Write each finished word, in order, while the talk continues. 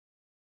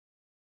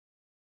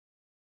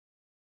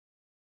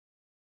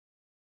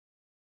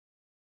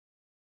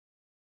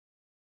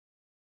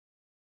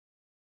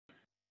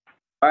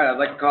All right, I'd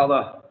like to call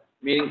the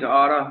meeting to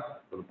order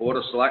for the Board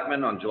of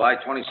Selectmen on July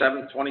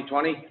 27th,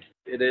 2020.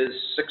 It is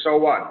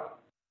 6:01,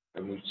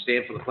 and we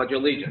stand for the Pledge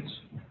of Allegiance.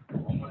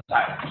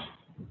 Silence.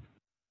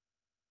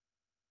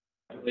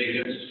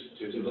 Allegiance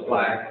to the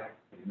flag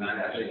of the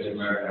United States of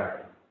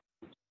America,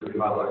 to the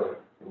republic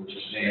which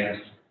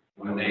stands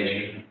one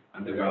nation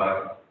under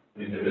God,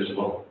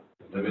 indivisible,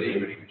 with liberty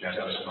and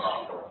justice for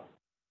all.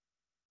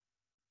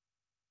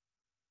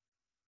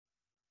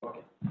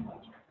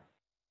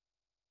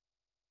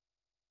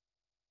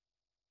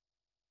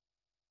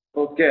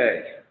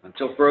 Okay,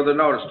 until further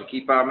notice, to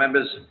keep our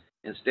members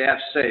and staff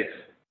safe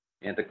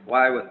and to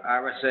comply with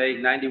RSA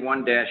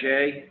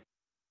 91-A,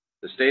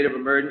 the state of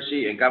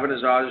emergency and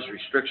governor's orders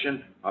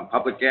restriction on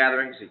public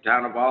gatherings, the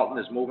town of Alton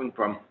is moving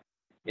from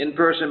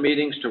in-person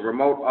meetings to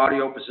remote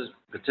audio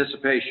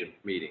participation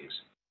meetings.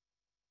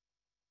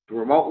 To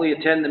remotely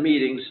attend the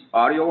meetings,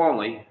 audio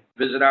only,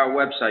 visit our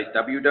website,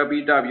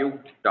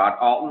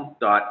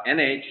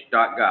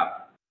 www.alton.nh.gov.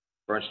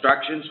 For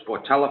instructions or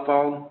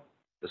telephone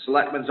the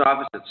Selectmen's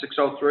office at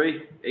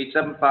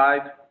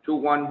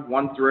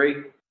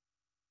 603-875-2113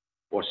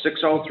 or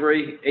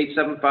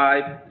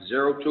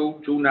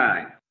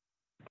 603-875-0229.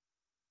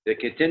 There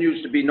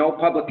continues to be no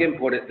public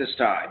input at this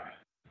time.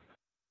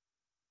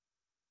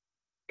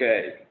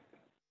 Okay,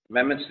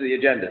 amendments to the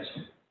agendas.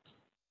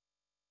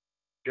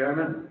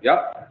 Chairman?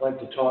 Yep. I'd like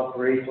to talk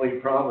briefly,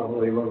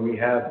 probably when we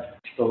have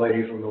the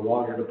lady from the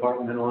water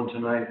department on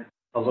tonight,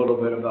 a little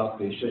bit about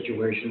the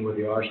situation with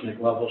the arsenic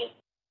levels.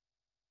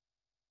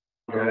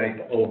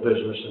 Okay. Old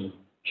business, and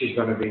she's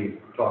going to be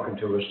talking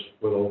to us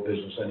with old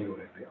business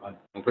anyway.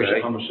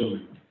 Okay. I'm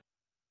assuming.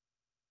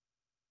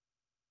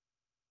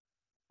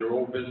 Your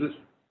old business?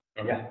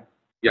 Yeah.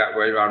 Yeah,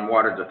 right on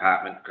water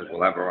department, because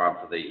we'll have her on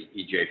for the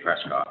EJ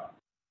Prescott.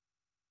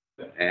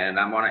 And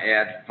I'm going to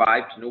add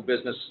 5 to new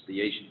business,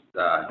 the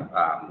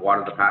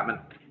water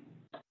department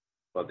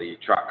for the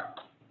truck.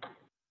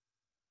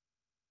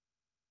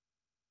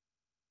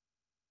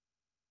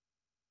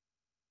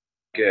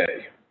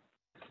 Okay.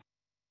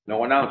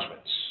 No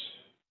announcements.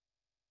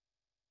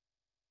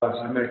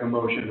 I make a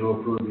motion to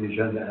approve the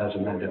agenda as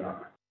amended.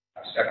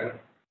 Second.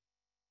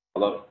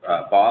 Hello,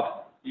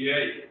 Bob?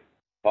 Yay.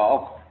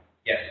 Paul?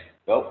 Yes.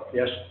 Bill?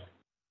 Yes.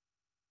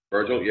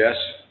 Virgil, yes.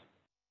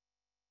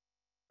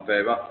 In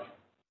favor?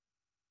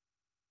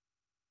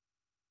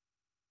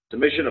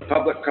 Submission of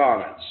public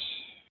comments.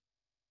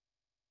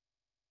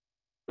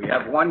 We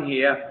have one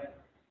here.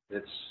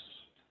 It's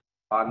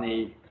on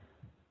the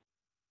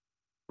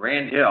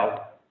Rand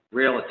Hill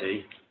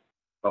Realty,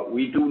 but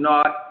we do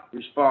not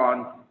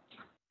respond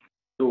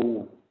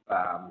to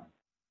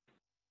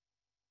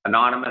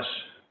anonymous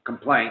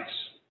complaints.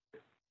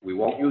 We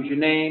won't use your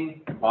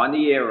name on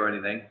the air or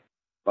anything,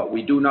 but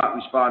we do not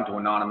respond to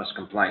anonymous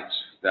complaints.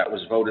 That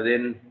was voted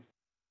in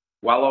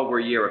well over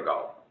a year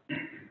ago.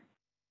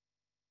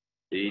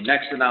 The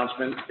next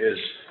announcement is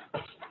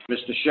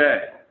Mr.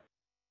 Shea.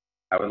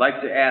 I would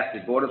like to ask the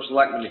Board of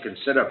Selectmen to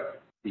consider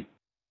the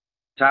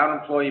town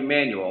employee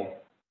manual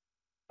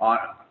on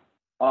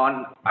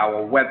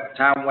our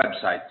town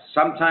website.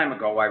 Some time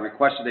ago, I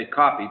requested a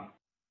copy,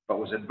 but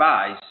was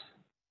advised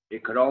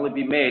it could only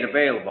be made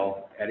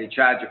available at a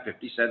charge of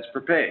 50 cents per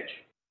page,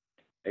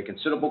 a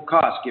considerable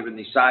cost given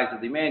the size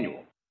of the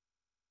manual.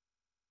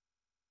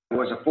 I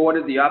was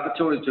afforded the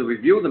opportunity to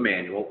review the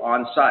manual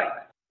on site,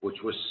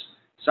 which was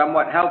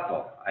somewhat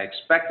helpful. I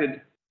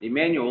expected the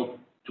manual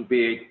to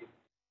be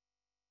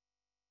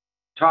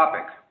a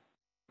topic,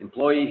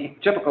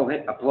 typical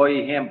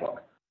employee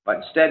handbook, but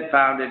instead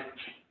found it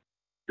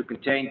to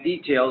contain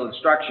detailed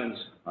instructions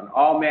on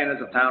all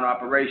manners of town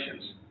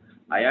operations.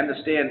 I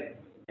understand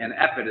an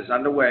effort is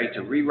underway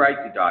to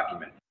rewrite the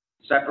document,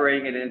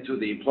 separating it into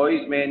the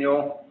employee's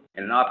manual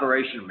and an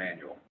operation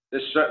manual.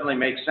 This certainly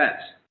makes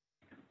sense.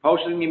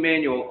 Posting the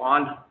manual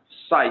on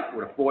site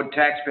would afford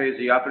taxpayers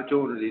the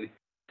opportunity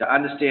to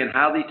understand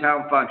how the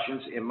town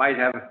functions and might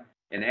have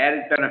an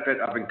added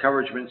benefit of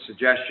encouragement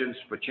suggestions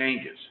for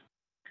changes.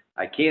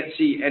 I can't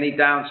see any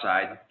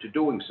downside to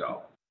doing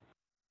so.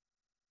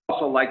 I'd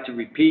also like to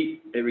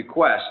repeat a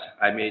request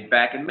I made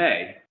back in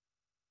May,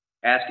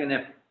 asking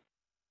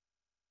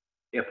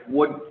if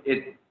would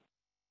it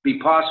be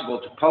possible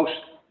to post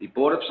the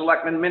Board of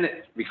Selectmen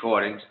minute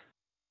recordings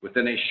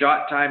within a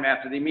short time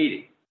after the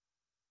meeting.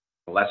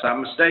 Unless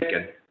I'm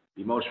mistaken,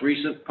 the most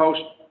recent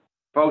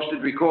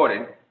posted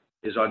recording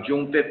is on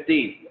June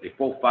 15th, a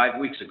full 5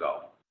 weeks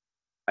ago.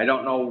 I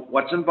don't know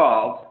what's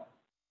involved,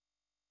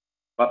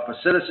 but for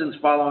citizens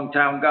following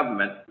town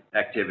government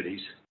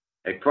activities,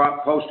 a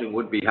prompt posting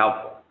would be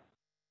helpful.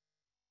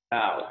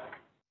 Now,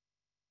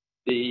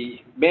 the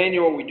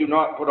manual we do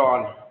not put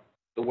on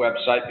the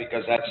website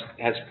because that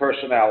has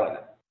personnel in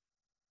it.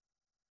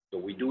 So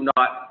we do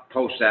not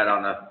post that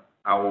on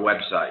our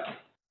website.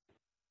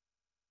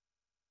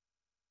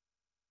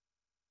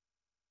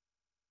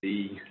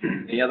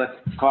 Any other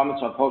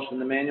comments on posting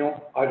the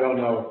manual? I don't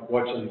know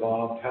what's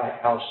involved,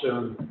 how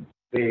soon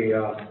his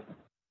other.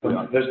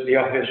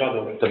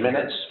 The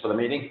minutes for the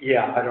meeting?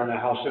 Yeah, I don't know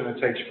how soon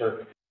it takes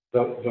for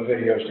the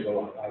videos to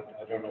go up.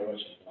 I don't know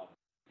what's going on.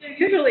 So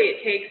usually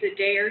it takes a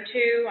day or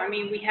two. I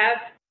mean, we have,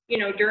 you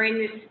know, during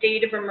this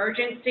state of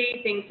emergency,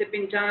 things have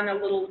been done a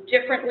little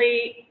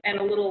differently and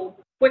a little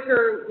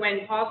quicker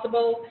when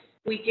possible.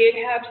 We did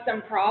have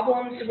some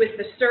problems with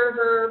the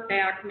server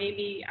back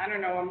maybe, I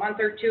don't know, a month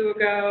or two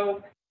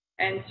ago.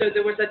 And so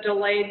there was a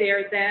delay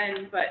there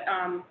then, but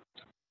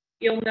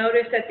you'll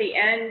notice at the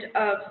end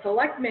of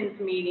Selectmen's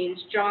meetings,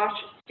 Josh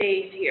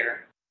stays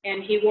here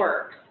and he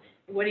works.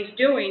 What he's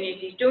doing is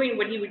he's doing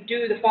what he would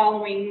do the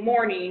following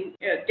morning,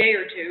 a day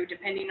or two,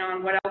 depending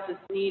on what else is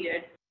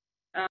needed.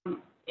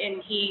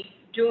 And he's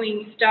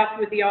doing stuff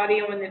with the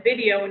audio and the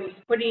video, and he's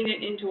putting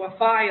it into a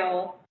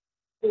file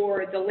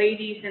for the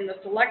ladies in the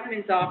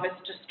Selectmen's office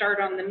to start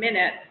on the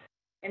minutes,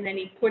 and then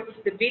he puts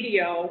the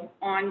video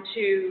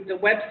onto the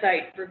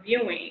website for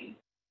viewing.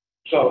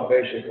 So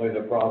basically,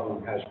 the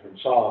problem has been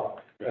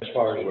solved as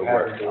far as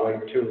having to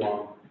wait too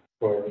long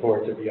for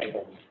it to be up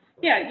on.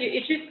 Yeah,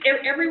 it's just,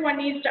 everyone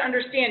needs to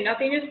understand,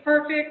 nothing is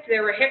perfect.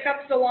 There were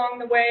hiccups along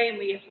the way, and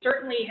we have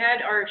certainly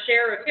had our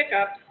share of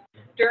hiccups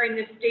during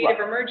this state of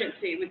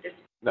emergency with this,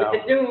 with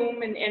the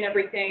Zoom and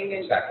everything.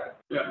 And Exactly.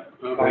 Yeah.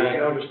 I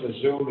noticed the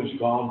Zoom is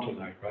gone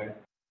tonight, right?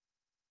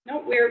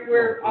 no,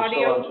 we're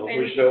audio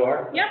and. We still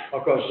are? Yeah.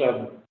 Of course,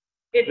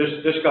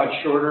 this got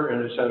shorter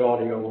and it said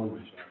audio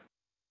only.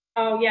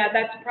 Oh, yeah,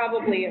 that's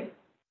probably it.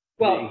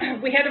 Well,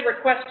 we had a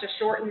request to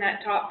shorten that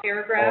top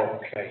paragraph. Oh,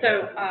 okay.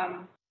 So,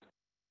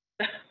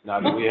 Now,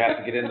 do we have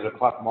to get into the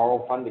Clock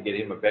Moral Fund to get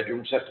him a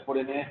bedroom set to put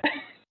in there?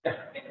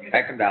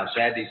 I come down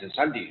Saturdays and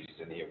Sundays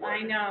in here.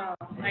 I know.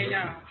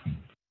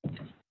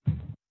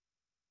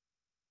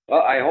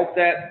 Well, I hope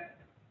that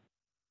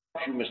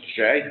helps you, Mr.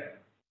 Shea.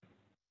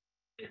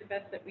 Do the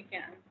best that we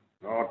can.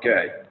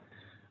 Okay.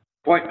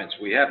 Appointments,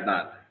 we have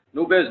none.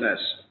 New business,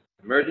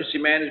 emergency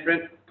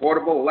management,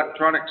 portable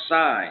electronic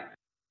sign.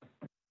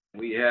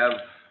 We have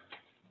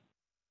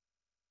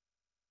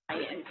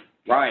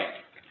Ryan.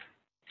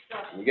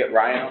 Can we get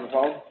Ryan on the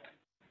phone?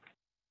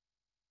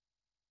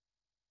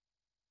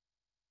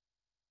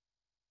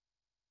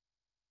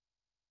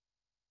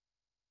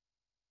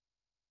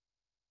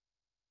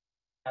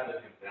 I have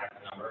this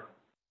exact number,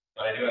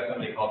 but I do have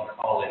somebody called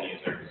call-in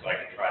user, so I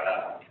can try that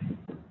out.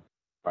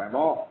 Try them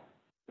all.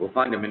 We'll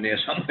find him in there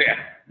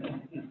somewhere.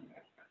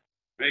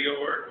 Make it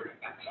work.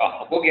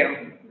 Oh, we'll get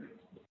him.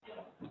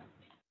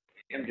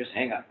 Him, just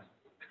hang up.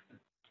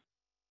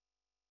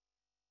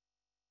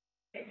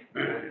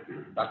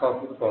 Back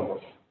off the phone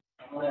book.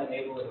 I'm going to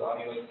enable his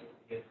audio to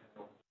get.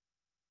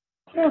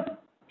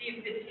 See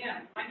if it's him.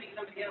 Might be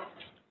somebody else.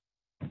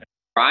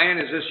 Ryan,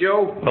 is this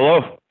you?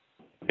 Hello,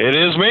 it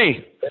is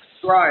me.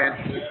 Ryan.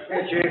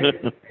 Hey, Chief.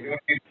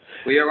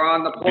 We are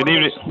on the Good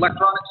evening.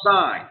 electronic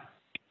sign.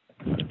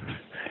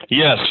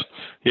 Yes.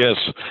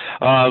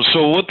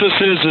 So what this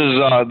is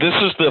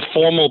the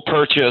formal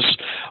purchase,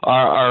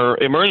 our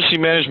emergency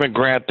management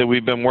grant that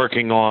we've been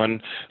working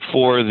on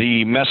for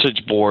the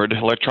message board,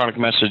 electronic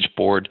message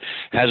board,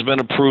 has been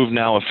approved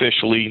now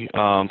officially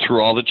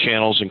through all the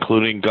channels,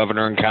 including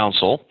governor and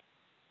council.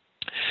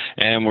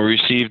 And we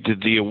received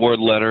the award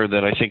letter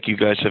that I think you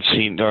guys have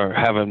seen or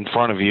have in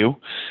front of you.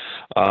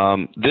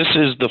 This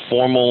is the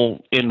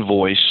formal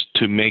invoice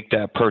to make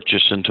that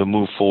purchase and to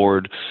move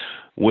forward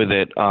with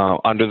it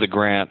under the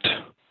grant.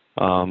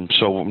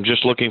 So I'm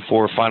just looking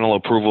for final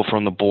approval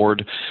from the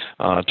board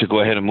to go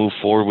ahead and move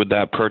forward with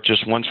that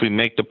purchase. Once we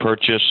make the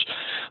purchase,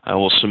 I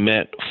will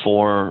submit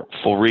for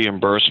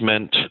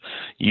reimbursement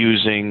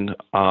using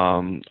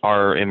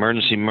our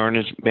emergency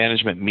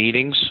management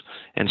meetings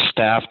and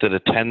staff that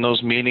attend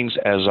those meetings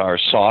as our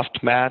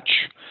soft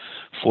match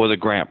for the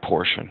grant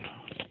portion.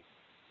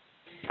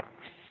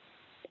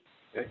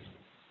 Okay.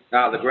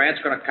 Now, the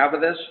grant's going to cover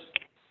this?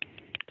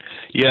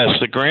 Yes,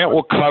 the grant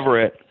will cover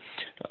it.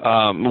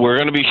 We're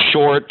going to be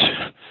short.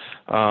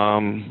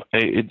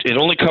 It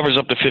only covers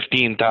up to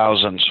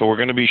 $15,000, so we're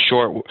going to be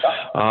short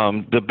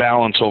the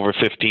balance over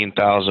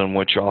 $15,000,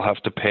 which I'll have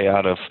to pay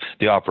out of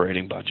the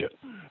operating budget.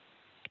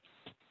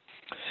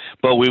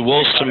 But we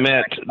will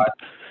submit.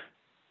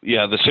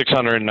 Yeah, the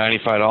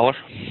 $695.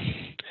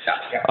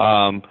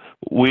 Yeah.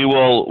 We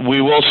will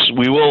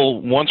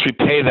once we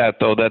pay that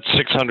though, that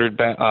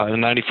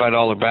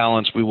 $695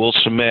 balance, we will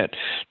submit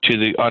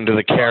to under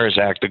the CARES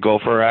Act, the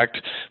Gopher Act,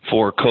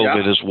 for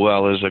COVID as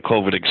well as a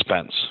COVID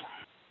expense.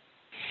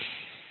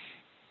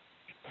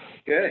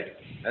 Okay,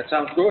 that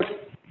sounds good.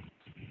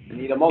 I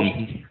need a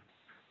motion.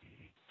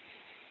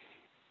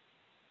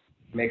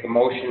 Make a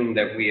motion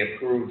that we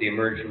approve the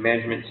emergency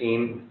management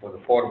team for the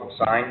portable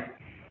sign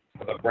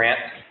for the grant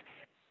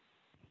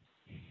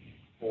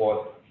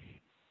for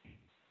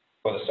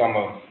the sum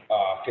of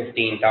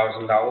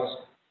 $15,000,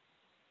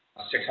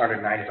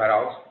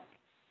 $695.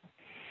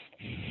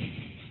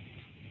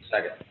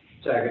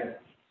 Second.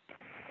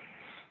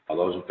 All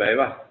those in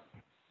favor?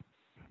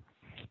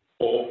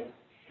 Oh,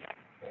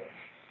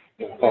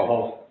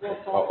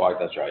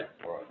 that's right.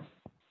 All right.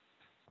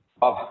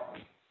 Bob?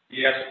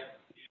 Yes.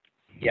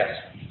 Yes.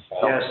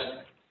 Yes.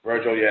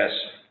 Virgil, yes.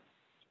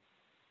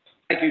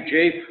 Thank you,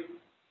 Chief.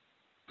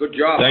 Good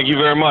job. Thank you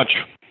very much.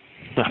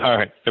 All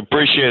right.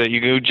 Appreciate it.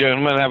 You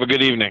gentlemen have a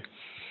good evening.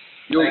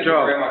 You Thank you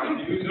very much.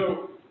 You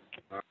too.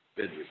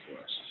 Bid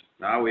request.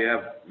 Now we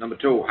have number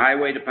 2,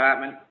 Highway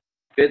Department,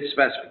 bid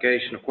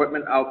specification,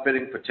 equipment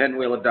outfitting for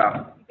 10-wheeler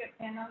dump. You got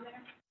pen on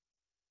there?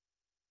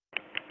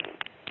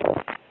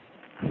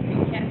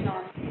 Pen's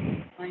on.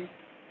 Fine.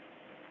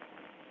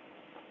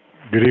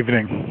 Good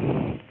evening.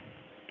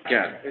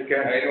 Ken? How you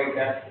doing,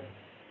 Ken?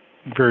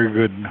 Very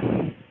good.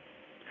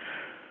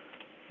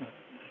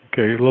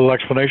 Okay, a little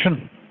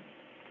explanation?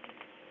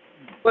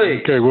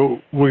 Please. Okay,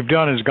 what we've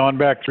done is gone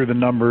back through the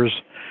numbers.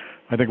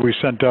 I think we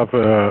sent up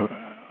a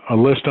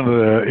list of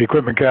the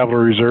Equipment Capital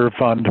Reserve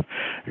Fund,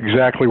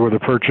 exactly where the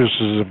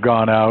purchases have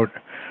gone out.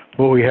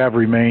 What we have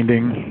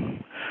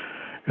remaining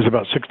is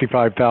about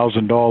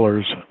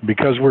 $65,000.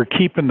 Because we're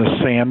keeping the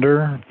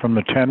sander from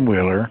the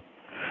 10-wheeler,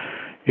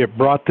 it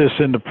brought this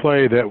into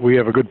play that we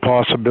have a good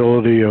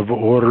possibility of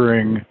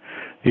ordering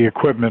the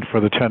equipment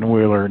for the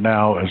 10-wheeler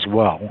now as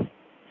well.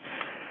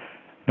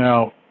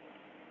 Now,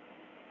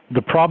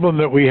 the problem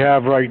that we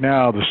have right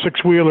now, the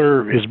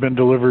 6-wheeler has been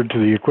delivered to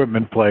the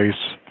equipment place.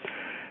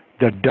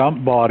 The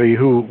dump body,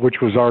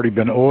 which was already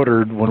been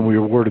ordered when we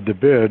awarded the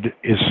bid,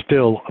 is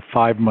still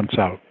 5 months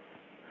out.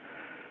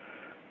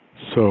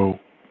 So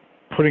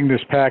putting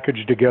this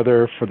package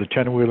together for the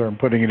 10-wheeler and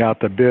putting it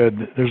out the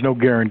bid, there's no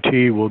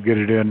guarantee we'll get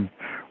it in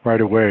right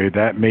away.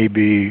 That may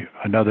be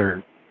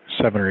another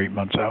 7 or 8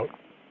 months out.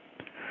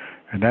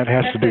 And that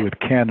has to do with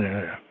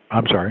Canada.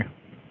 I'm sorry.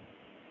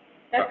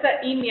 That's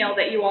the email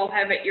that you all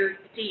have at your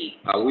seat.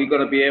 Are we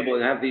gonna be able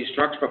to have these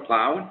trucks for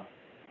plowing?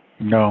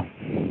 No.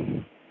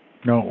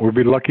 No, we'll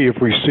be lucky if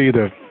we see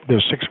the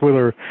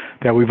 6-wheeler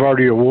that we've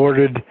already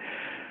awarded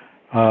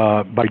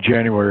by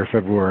January or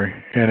February.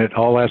 And it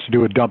all has to do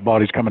with dump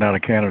bodies coming out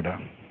of Canada.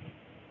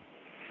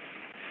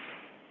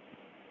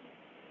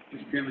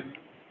 Mr. Chairman.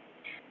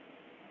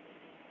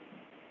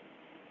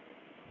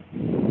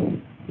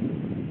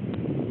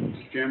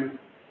 Mr. Chairman.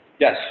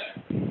 Yes.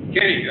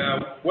 Kenny,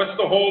 what's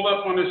the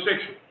holdup on the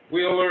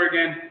 6-wheeler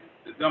again,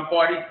 the dump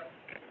body?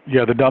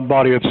 Yeah, the dump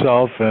body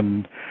itself,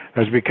 and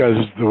that's because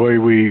the way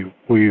we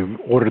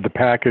ordered the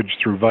package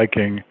through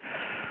Viking,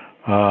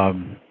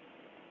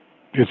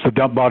 it's the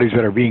dump bodies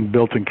that are being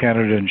built in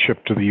Canada and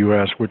shipped to the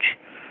U.S., which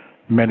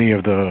many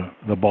of the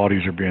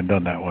bodies are being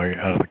done that way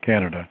out of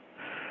Canada.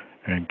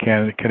 And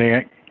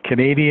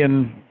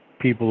Canadian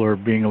people are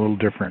being a little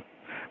different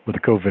with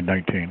the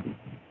COVID-19.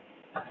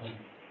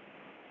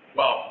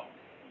 Well,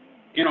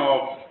 you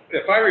know,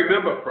 if I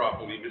remember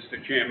properly,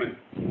 Mr. Chairman,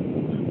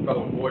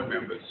 fellow board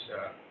members,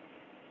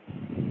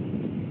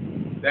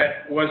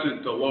 that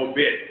wasn't the low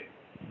bid.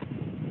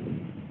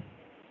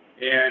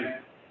 And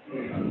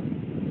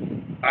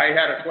I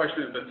had a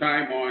question at the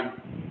time on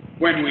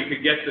when we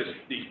could get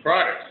these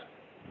products.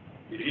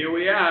 And here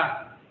we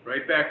are,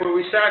 right back where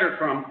we started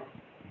from.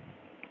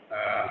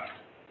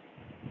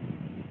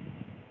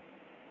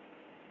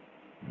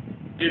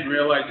 Didn't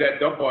realize that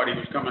dump body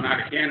was coming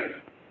out of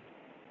Canada.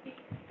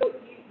 So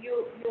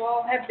you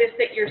all have this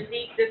at your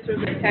seat. This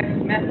was a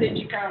text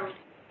message from.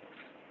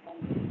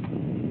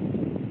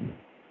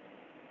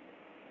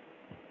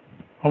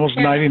 Almost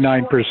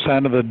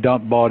 99% of the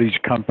dump bodies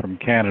come from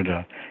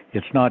Canada.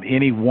 It's not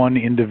any one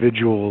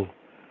individual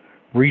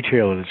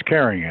retailer that's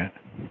carrying it.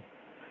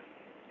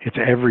 It's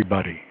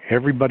everybody.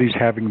 Everybody's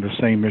having the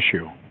same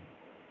issue.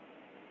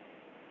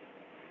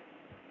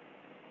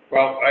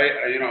 Well, I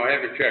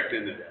haven't checked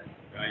into that.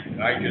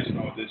 I just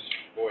know this,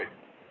 boy,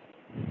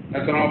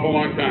 that's an awful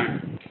long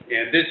time.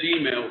 And this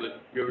email that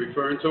you're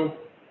referring to,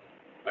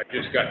 I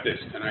just got this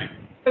tonight.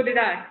 So did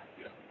I.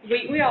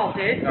 Yeah. We all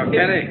did. It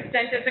Kenny. was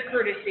sent as a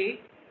courtesi.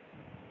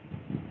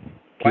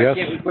 Yes.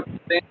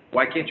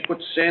 Why can't you put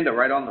the sander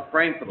right on the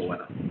frame for the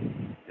winter?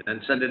 And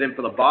then send it in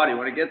for the body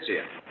when it gets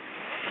here?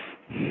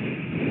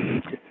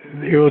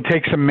 It will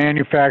take some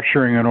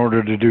manufacturing in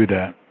order to do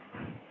that.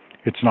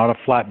 It's not a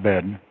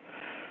flatbed.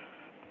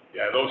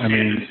 Yeah, those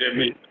sanders, they're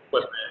made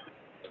with that.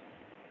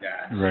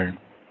 Yeah. Right.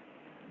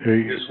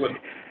 This was,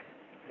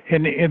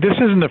 And this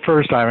isn't the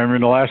first time. I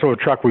mean, the last old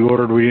truck we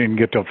ordered, we didn't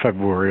get till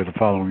February of the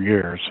following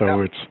year.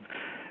 So it's,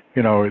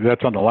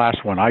 that's on the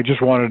last one. I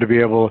just wanted to be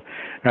able,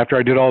 after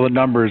I did all the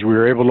numbers, we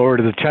were able to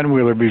order the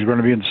 10-wheeler because we're going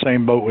to be in the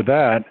same boat with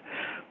that.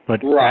 But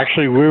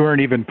actually, we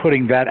weren't even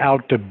putting that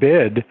out to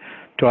bid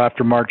till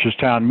after March's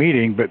town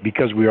meeting. But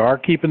because we are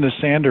keeping the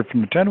sander from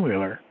the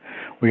 10-wheeler,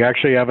 we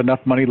actually have enough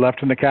money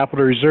left in the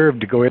capital reserve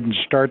to go ahead and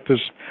start this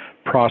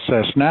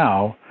process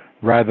now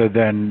rather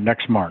than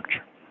next March.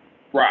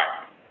 Right.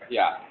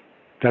 Yeah.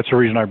 That's the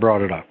reason I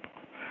brought it up.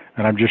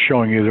 And I'm just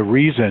showing you the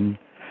reason,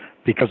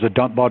 because the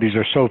dump bodies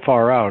are so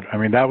far out. I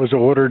mean, that was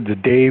ordered the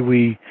day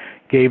we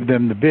gave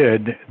them the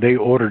bid. They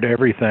ordered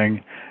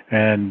everything,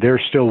 and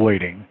they're still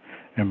waiting.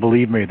 And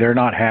believe me, they're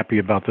not happy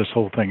about this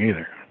whole thing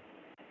either.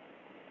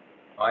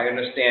 I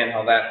understand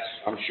how that's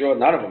I'm sure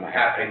none of them are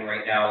happy. happening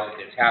right now.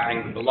 It's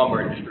happening with the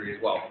lumber industry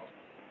as well.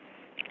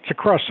 It's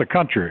across the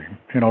country,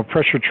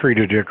 pressure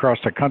treated across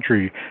the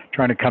country,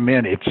 trying to come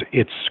in.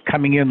 It's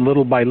coming in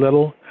little by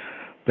little.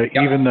 But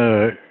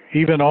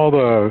even all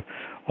the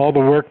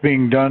work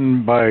being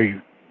done by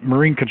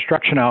marine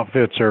construction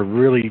outfits are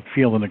really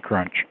feeling the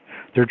crunch.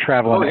 They're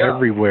traveling Oh, yeah.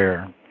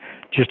 everywhere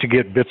just to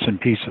get bits and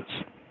pieces.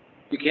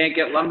 You can't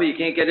get lumber, you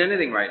can't get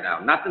anything right now.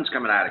 Nothing's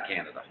coming out of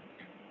Canada.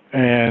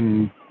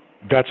 And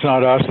that's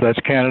not us, that's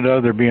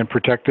Canada. They're being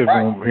protective,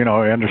 and, you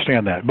know, I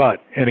understand that.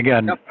 But, and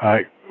again,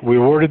 Yep. we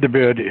awarded the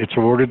bid, it's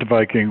awarded to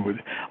Viking.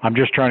 I'm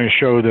just trying to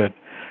show that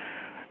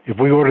if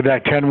we ordered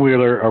that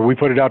 10-wheeler, or we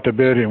put it out to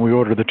bid and we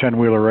ordered the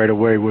 10-wheeler right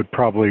away, would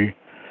probably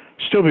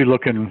still be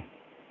looking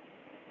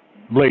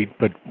late,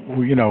 but,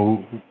 you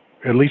know,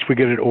 at least we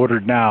get it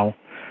ordered now.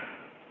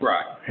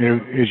 Right.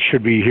 It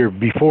should be here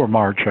before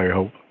March, I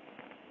hope.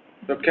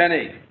 So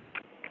Kenny,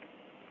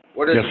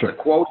 what is Yes, it, sir. the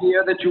quote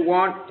here that you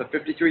want, the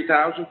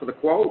 53,000 for the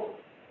quote?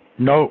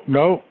 No,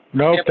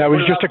 Yeah, that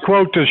was just a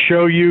quote to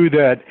show you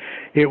that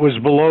it was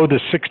below the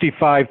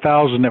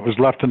 65,000 that was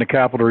left in the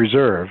capital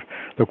reserve.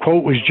 The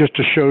quote was just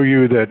to show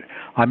you that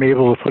I'm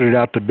able to put it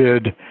out to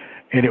bid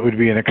and it would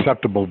be an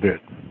acceptable bid.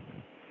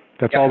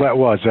 That's all that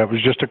was. That was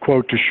just a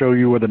quote to show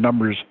you where the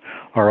numbers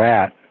are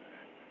at.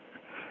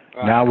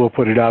 Right. Now we'll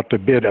put it out to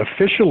bid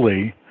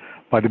officially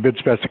by the bid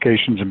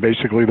specifications, and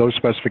basically those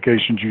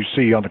specifications you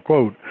see on the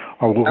quote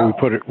are what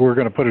we're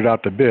going to put it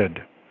out to bid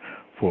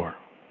for.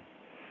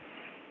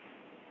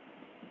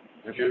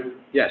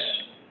 Yes.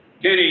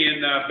 Kenny,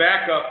 in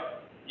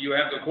backup, you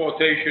have the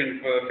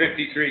quotation for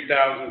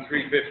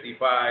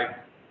 $53,355,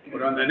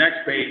 but on the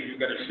next page, you've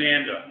got a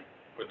sander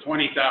for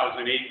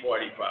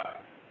 $20,845.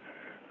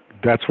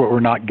 That's what we're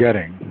not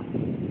getting.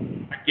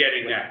 I'm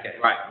getting that.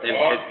 Right,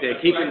 they're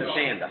keeping the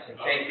sander.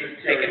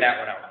 Taking that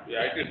one out.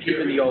 Yeah, I just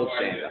Keeping the old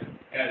sander.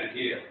 Had it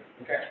here.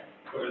 Okay.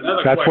 But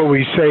another That's what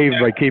we question- save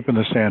by keeping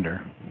the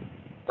sander.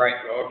 Right.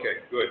 Okay,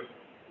 good.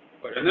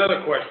 But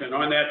another question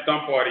on that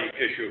dump body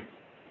issue.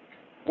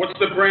 What's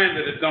the brand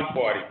of the dump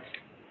body?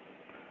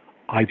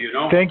 I Do you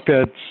know? think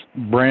that's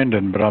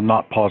Brandon, but I'm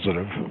not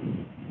positive.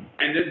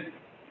 Brandon?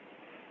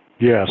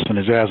 Yes, and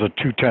it has a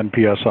 210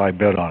 PSI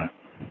bid on it.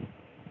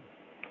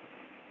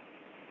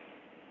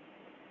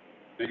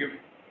 Thank you.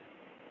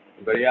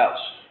 Anybody else?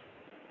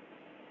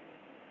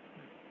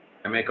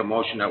 I make a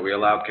motion that we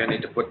allow Kenny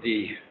to put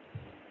the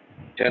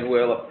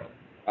 10-wheeler,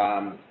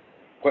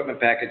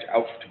 equipment package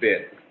out to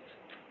bid.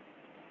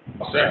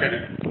 I'll second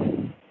it.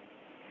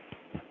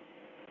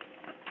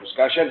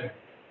 Discussion?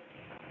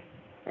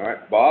 All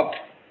right, Bob?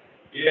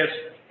 Yes.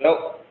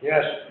 Bill?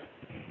 Yes.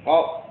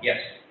 Paul? Yes.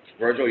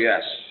 Virgil,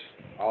 yes.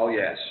 All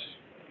yes.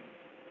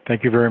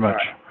 Thank you very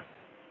much.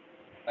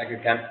 Thank you,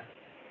 Ken.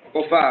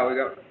 Go far, we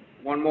got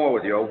one more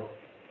with you.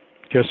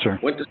 Yes, sir.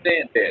 Winter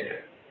sand bid.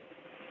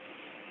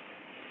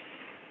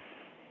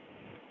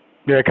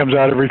 Yeah, it comes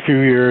out every few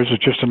years.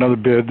 It's just another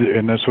bid,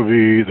 and this will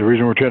be the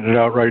reason we're getting it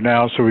out right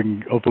now, so we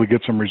can hopefully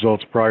get some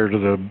results prior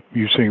to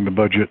you seeing the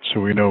budget, so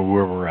we know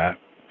where we're at.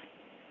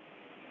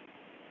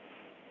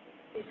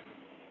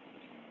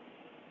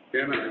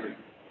 Chairman,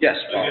 Yes,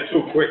 I Paul. got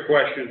two quick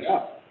questions.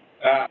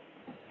 Yeah.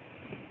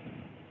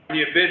 On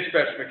your bid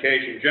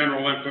specification,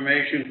 general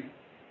information,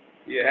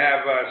 you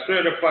have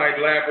certified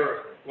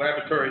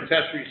laboratory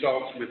test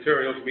results,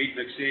 materials meet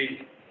and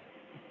exceed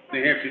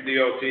New Hampshire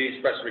DOT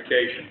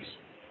specifications.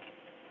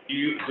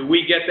 Do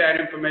we get that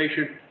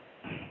information?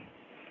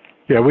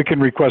 Yeah, we can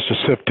request a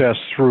SIF test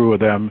through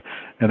them,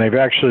 and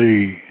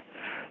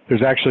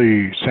there's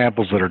actually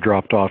samples that are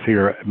dropped off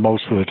here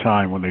most of the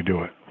time when they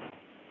do it.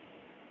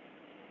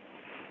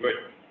 Good.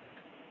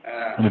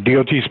 And the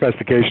DOT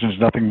specification is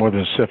nothing more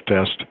than a SIF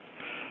test,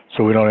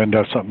 so we don't end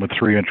up something with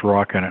 3-inch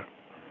rock in it.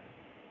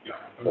 Yeah.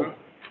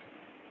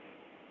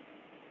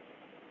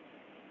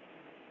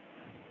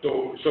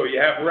 So you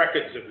have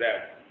records of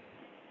that?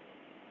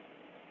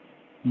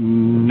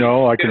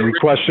 No, I can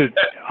request it.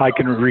 I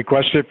can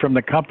request it from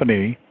the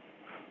company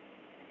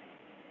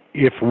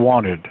if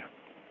wanted.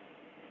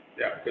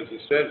 Yeah, because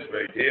it says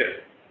right here.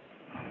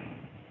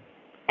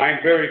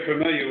 I'm very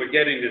familiar with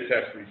getting the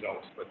test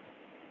results, but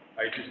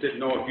I just didn't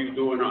know if you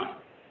do or not.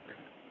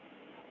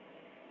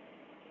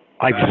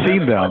 I've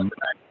seen them.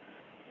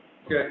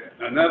 Okay.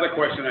 Another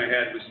question I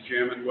had, Mr.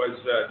 Chairman, was,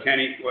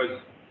 Kenny,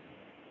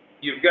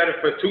 you've got it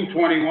for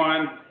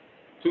 2/21,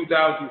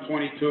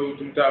 2022,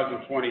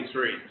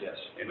 2023. Yes.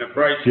 And the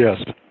price.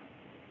 Yes.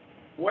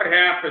 What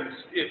happens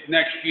if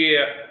next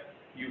year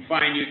you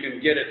find you can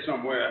get it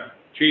somewhere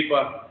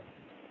cheaper?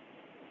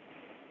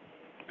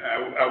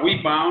 Are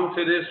we bound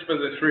to this for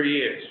the 3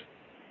 years?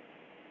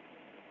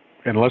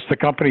 Unless the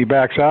company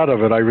backs out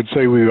of it, I would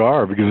say we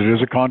are, because it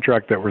is a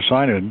contract that we're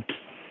signing.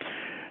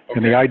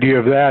 And the idea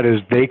of that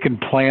is they can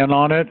plan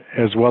on it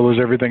as well as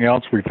everything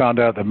else. We found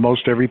out that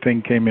most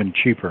everything came in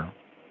cheaper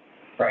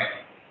Right.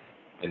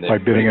 by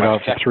bidding it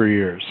out for 3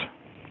 years.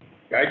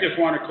 I just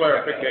want a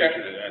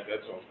clarification of that,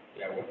 that's all.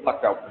 Yeah, we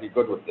lucked out pretty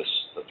good with this,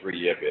 the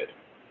 3-year bid.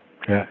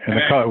 Yeah,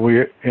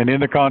 and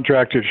in the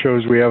contract it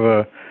shows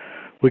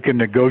we can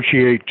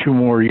negotiate 2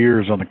 more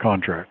years on the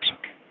contracts.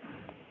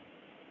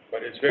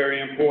 But it's very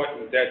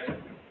important that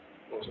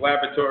those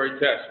laboratory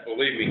tests,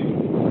 believe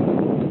me.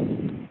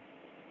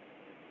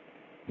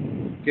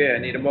 Okay, I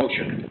need a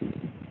motion.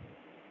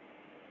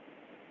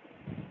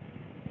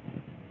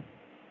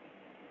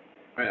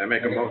 All right, I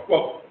make a motion?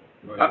 Well,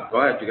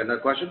 Go ahead, you got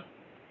another question?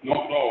 no,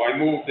 I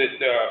moved that,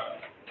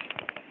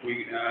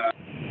 we,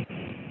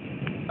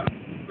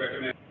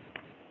 recommend.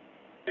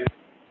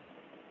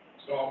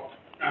 So,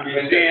 I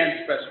mean,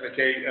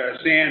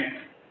 sand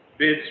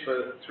bids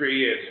for 3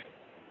 years.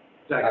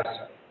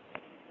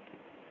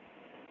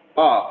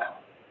 Bob?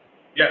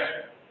 Yes.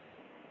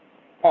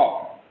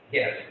 Paul?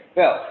 Yes.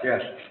 Bill?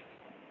 Yes.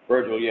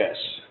 Virgil, yes.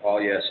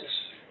 All yeses.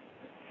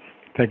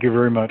 Thank you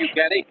very much.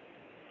 Kenny?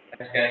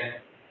 Thanks, Kenny.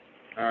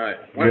 All right.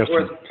 Yes, sir.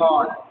 Wentworth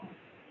Pond.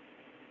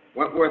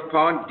 Wentworth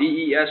Pond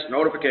DES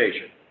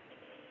notification.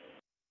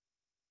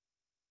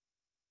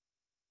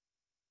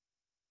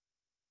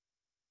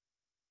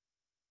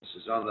 This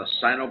is on the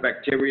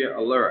cyanobacteria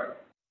alert.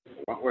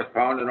 Wentworth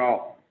Pond and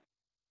all.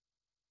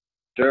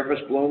 Surface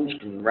blooms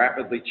can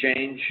rapidly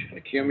change and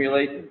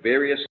accumulate in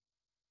various.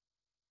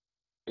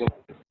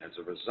 As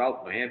a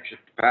result, New Hampshire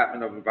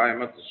Department of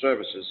Environmental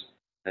Services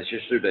has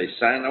issued a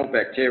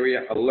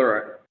cyanobacteria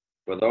alert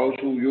for those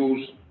who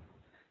use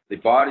the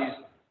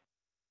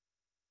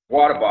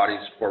water bodies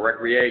for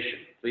recreation.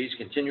 Please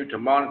continue to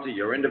monitor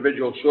your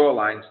individual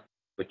shorelines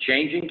for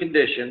changing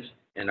conditions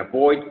and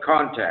avoid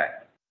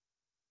contact.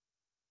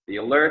 The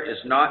alert is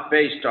not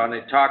based on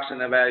a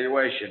toxin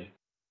evaluation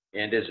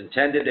and is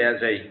intended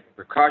as a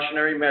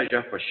precautionary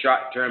measure for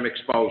short-term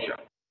exposure.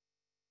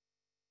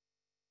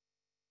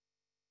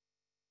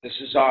 This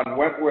is on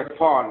Wentworth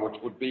Pond, which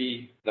would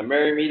be the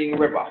Merry Meeting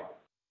River.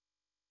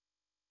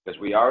 Because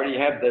we already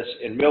have this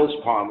in Mills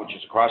Pond, which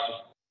is across the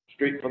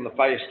street from the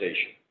fire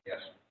station. Yes.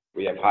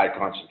 We have high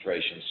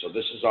concentrations. So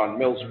this is on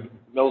Wentworth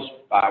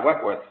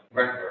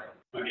Wentworth.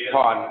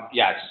 Pond,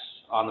 yes,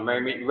 on the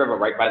Merry Meeting River,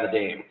 right by the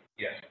dam.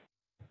 Yes.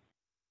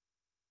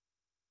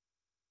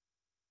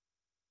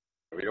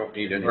 We don't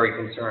need any.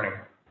 Very concerning.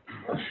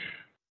 I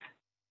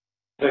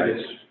think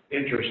it's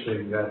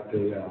interesting that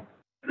the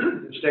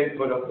state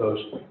put up those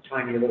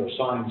tiny little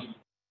signs,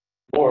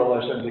 more or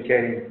less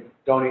indicating,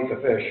 don't eat the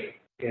fish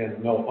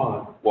in Mill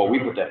Pond. Well, we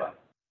put that on.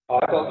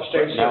 I thought the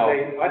state No.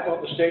 said I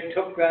thought the state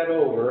took that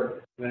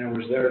over, and it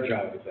was their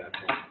job at that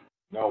point.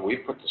 No, we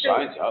put the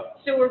signs up.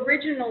 So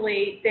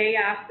originally, they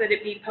asked that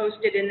it be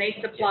posted, and they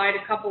supplied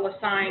a couple of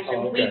signs, and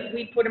Oh, okay.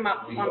 we put them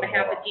up on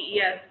behalf of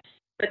DES.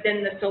 But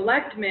then the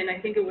selectmen, I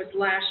think it was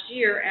last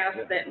year,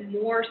 asked that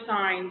more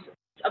signs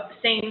of the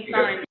same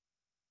sign.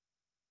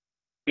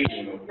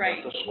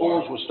 Right. The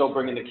schools were still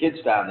bringing the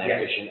kids down there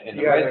Yes. fishing, and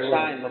the Yeah, they red were.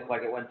 sign looked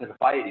like it went to the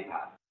fire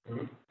department.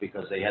 Mhm.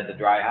 Because they had the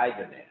dry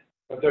hydrant there.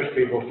 But there's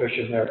people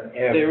fishing there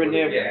every. They're in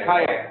there Yeah.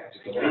 kayaks,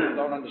 because people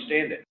don't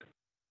understand it.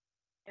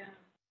 Yeah.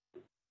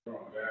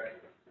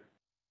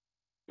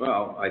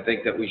 Well, I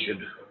think that we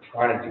should,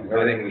 Trying to do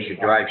I think we should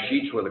drive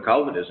sheets where the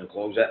culvert is and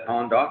close that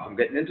pond off from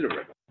getting into the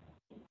river.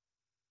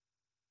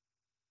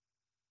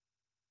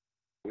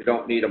 We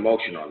don't need a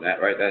motion on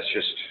that, right? That's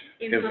just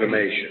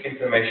information.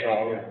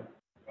 Informational.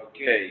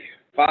 Okay,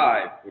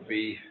 5 would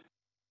be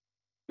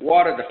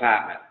Water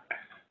Department.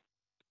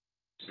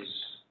 This is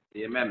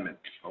the amendment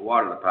for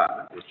Water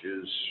Department, which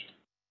is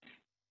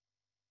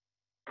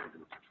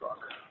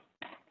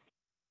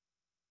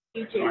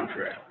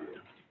contract.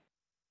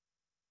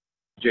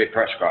 Jay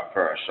Prescott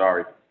first,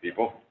 sorry,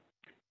 people.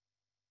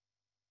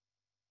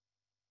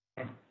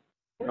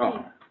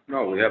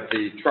 No, we have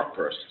the truck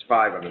first. It's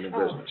 5 on the new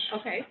business.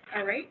 Okay,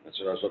 all right. That's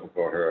what I was looking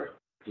for, her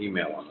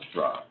email on the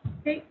truck.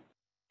 Okay.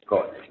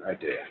 Courtney, right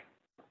there.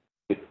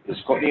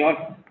 Is Courtney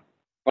on?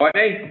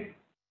 Courtney?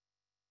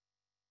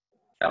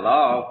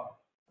 Hello?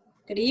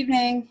 Good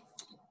evening.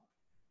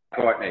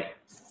 Courtney,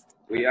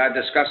 we are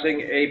discussing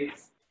a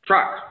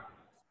truck.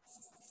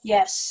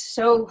 Yes,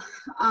 so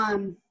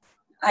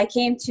I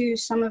came to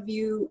some of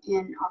you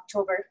in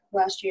October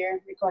last year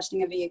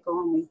requesting a vehicle,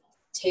 and we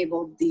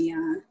tabled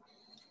the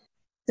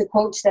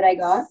quotes that I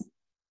got.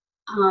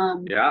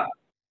 Yeah,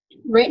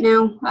 Right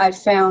now, I've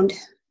found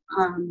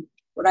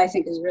what I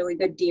think is a really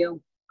good deal.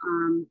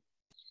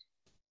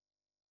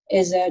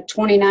 Is a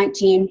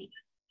 2019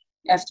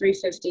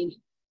 F-350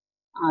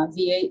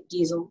 V8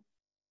 diesel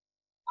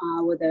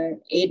with a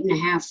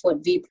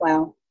 8.5-foot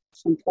V-plow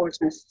from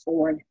Portsmouth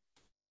Ford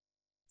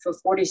for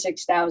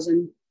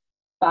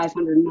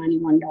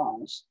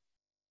 $46,591.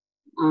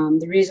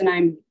 The reason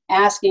I'm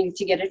asking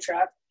to get a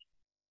truck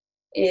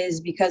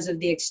is because of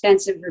the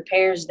extensive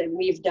repairs that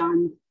we've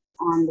done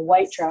on the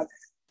white truck.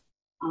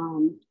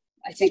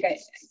 I think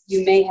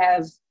you may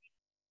have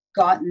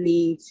gotten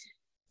the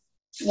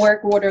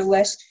work order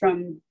list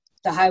from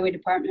the Highway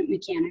Department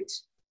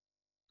mechanics.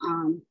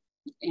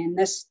 And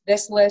this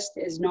list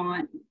is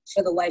not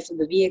for the life of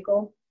the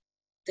vehicle.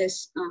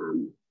 This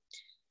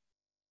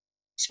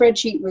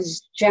spreadsheet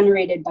was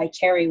generated by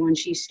Carrie when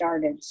she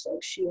started, so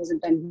she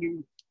hasn't been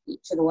here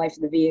for the life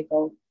of the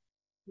vehicle.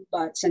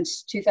 But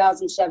since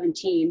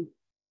 2017,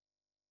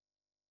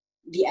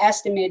 the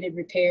estimated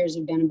repairs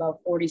have been about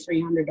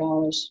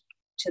 $4,300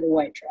 to the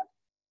white truck.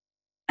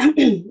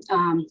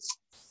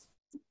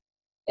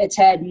 It's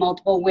had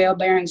multiple wheel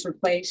bearings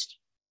replaced,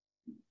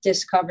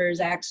 disc covers,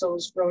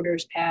 axles,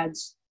 rotors,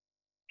 pads,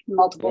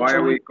 multiple. Why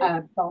are we-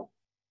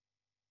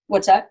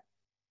 What's that?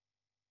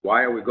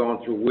 Why are we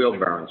going through wheel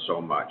bearings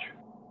so much?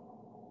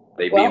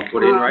 They Well, being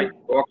put in right?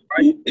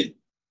 Right?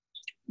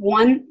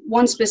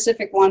 One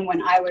specific one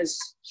when I was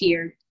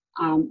here,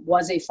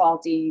 was a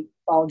faulty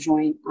ball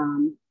joint,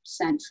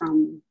 sent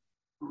from,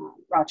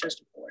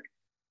 Rochester Ford.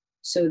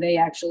 So they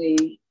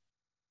actually,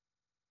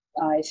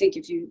 I think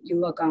if you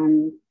look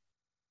on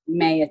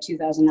May of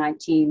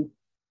 2019,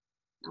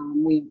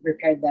 we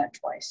repaired that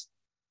twice.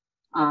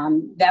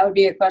 That would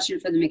be a question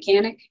for the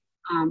mechanic.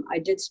 I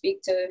did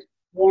speak to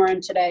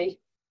Warren today,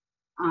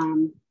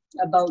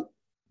 about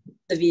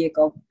the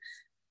vehicle.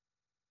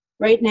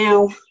 Right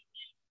now,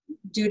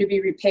 due to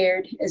be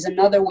repaired is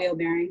another wheel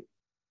bearing,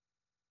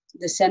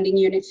 the sending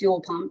unit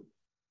fuel pump,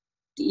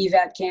 the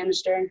evac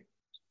canister.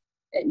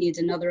 It needs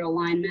another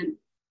alignment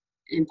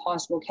and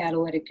possible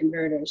catalytic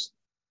converters.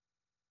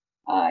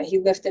 He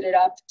lifted it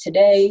up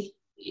today,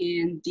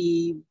 and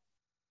the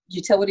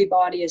utility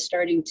body is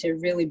starting to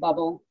really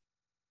bubble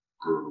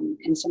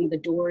in some of the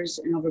doors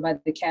and over by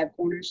the cab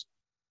corners.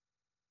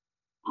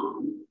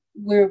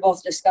 We were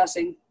both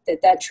discussing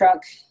that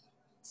truck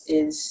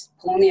is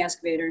pulling the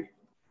excavator.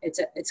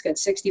 It's got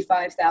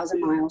 65,000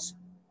 miles.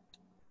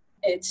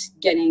 It's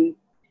getting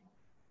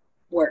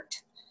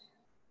worked.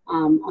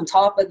 On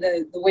top of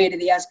the weight of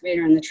the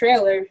excavator and the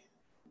trailer,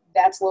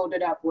 that's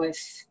loaded up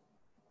with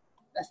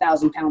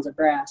 1,000 pounds of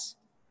brass.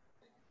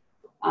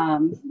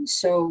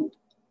 So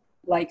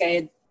like I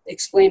had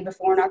explained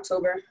before in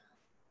October,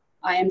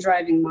 I am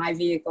driving my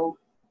vehicle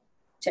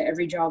to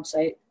every job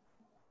site,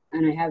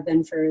 and I have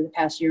been for the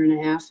past year and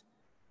a half.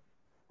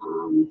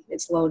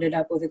 It's loaded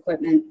up with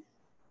equipment.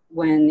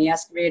 When the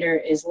excavator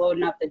is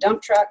loading up the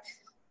dump truck,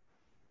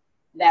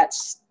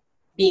 that's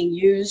being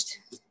used,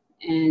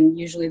 and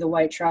usually the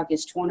white truck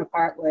is torn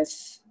apart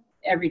with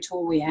every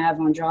tool we have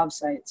on job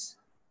sites.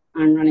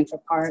 I'm running for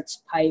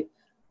parts, pipe,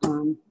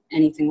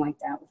 anything like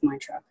that with my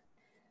truck.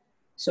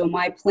 So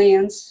my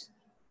plans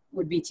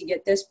would be to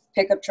get this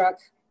pickup truck,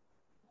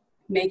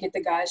 make it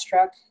the guy's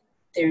truck.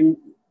 There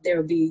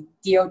will be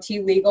DOT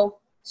legal,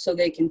 so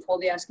they can pull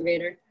the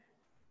excavator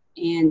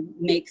and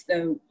make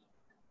the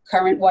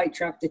current white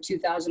truck, the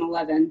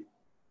 2011,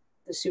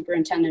 the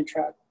superintendent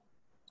truck,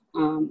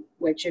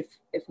 which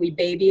if we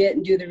baby it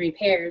and do the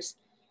repairs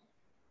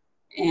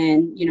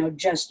and,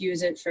 just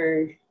use it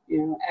for,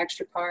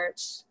 extra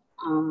parts,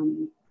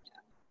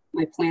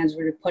 my plans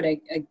were to put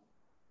a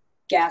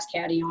gas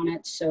caddy on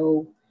it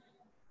so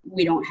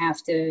we don't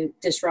have to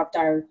disrupt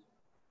our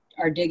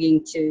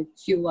digging to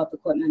fuel up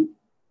equipment.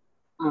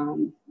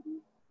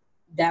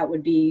 That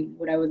would be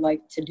what I would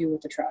like to do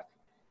with the truck.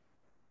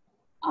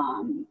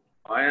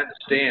 I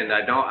understand.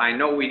 I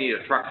know we need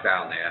a truck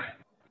down there.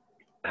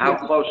 How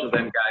close are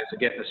them guys to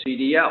getting a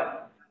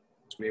CDL?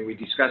 I mean, we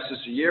discussed this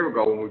a year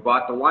ago when we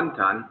bought the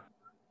 1-ton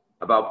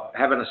about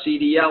having a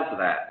CDL for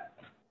that.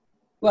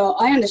 Well,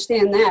 I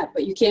understand that,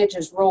 but you can't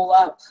just roll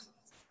up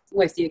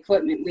with the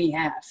equipment we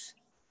have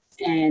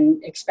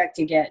and expect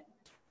to get,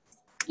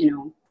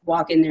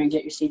 walk in there and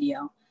get your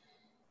CDL.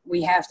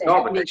 We have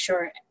to make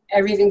sure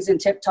everything's in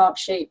tip-top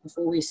shape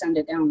before we send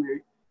it down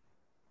there.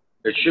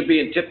 It should be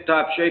in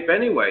tip-top shape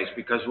anyways,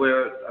 because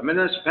we're a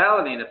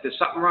municipality, and if there's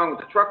something wrong with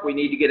the truck, we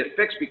need to get it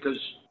fixed because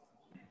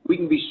we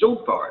can be sued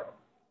for it.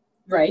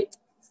 Right.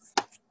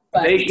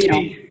 But, they should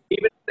be,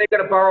 even if they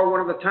gotta borrow one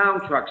of the town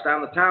trucks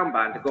down the town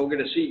barn to go get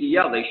a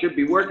CDL, they should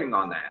be working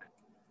on that.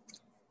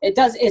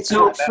 It's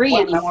not free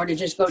anymore to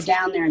just go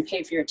down there and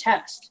pay for your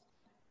test.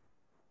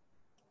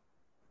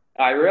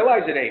 I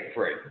realize it ain't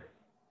free.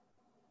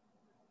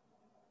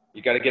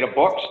 You gotta get a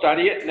book,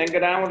 study it, and then go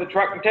down with the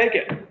truck and take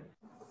it.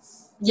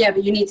 Yeah,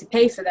 but you need to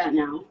pay for that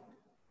now.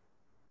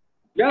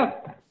 Yeah.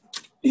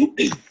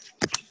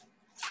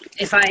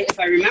 If I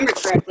remember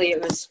correctly,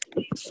 it was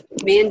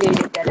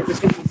mandated that it was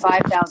going to be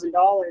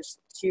 $5,000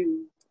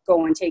 to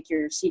go and take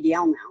your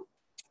CDL now.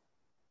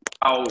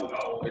 Oh,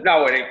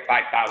 no, it ain't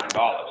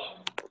 $5,000.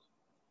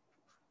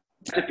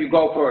 If you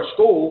go for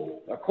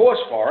a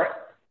course for it,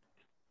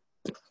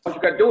 all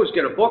you gotta do is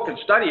get a book and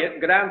study it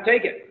and go down and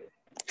take it.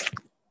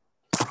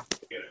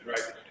 Get a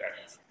driver's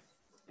test.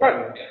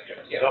 Right.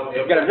 You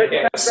get a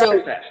written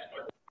driver's test.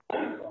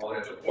 Well,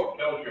 there's a book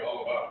tells you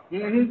all about.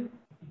 Mm-hmm.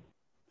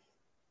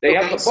 They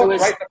have the books right in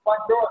the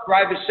front door,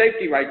 driver's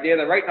safety right there.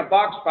 They're right in a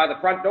box by the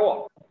front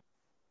door.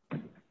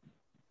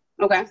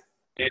 Okay.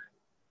 And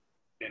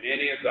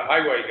any of the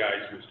highway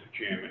guys, Mr.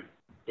 Chairman,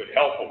 could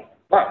help them.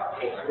 Right.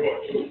 Of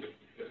course.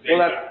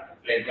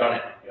 They've done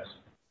it, yes.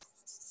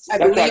 I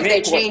believe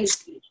they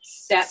changed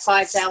that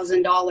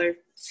 $5,000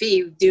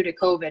 fee due to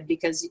COVID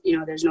because,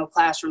 there's no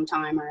classroom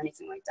time or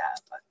anything like that.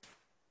 But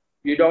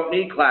You don't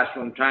need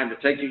classroom time to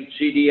take your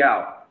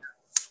CDL.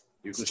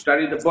 You can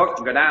study the book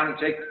and go down and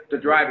take the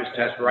driver's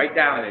test right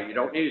down there. You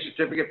don't need a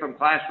certificate from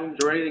classrooms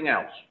or anything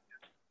else.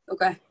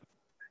 Okay.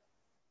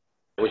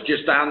 I was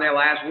just down there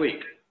last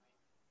week.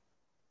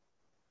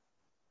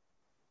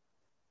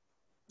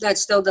 That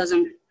still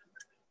doesn't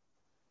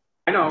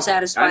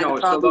satisfy the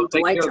problem with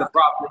the white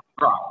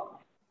truck.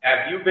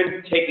 Have you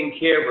been taking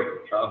care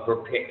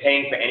of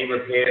paying for any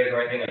repairs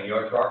or anything on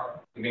your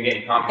truck? You've been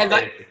getting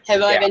compensated?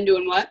 Have I been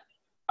doing what?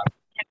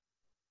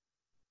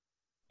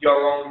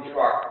 your own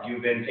truck,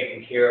 you've been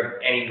taking care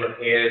of any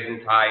repairs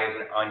and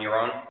tires on your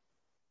own?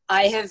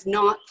 I have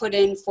not put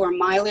in for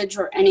mileage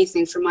or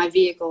anything for my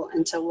vehicle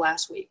until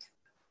last week.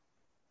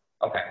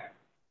 Okay.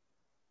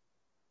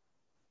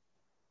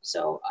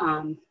 So,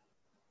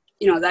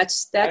 you know,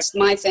 that's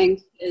my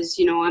thing is,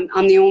 you know,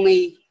 I'm the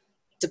only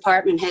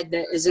department head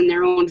that is in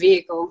their own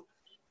vehicle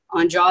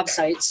on job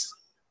sites,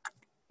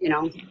 you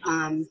know,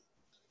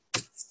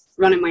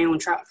 running my own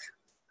truck.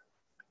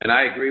 And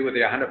I agree with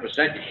you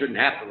 100%. You shouldn't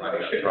have to run You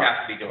that shouldn't truck.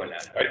 have to be doing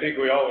that. I think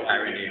we always.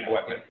 Hiring the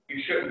equipment.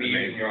 You shouldn't be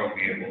using your own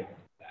vehicle.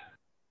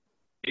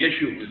 The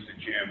issue,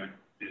 Mr. Chairman,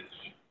 is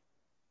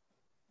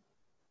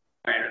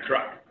buying a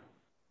truck.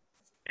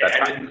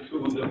 And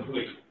through the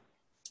police.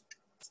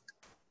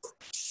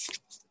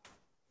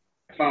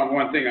 I found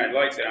one thing I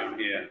like down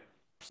here.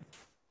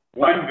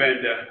 One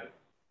vendor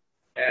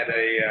had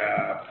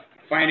a,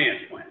 finance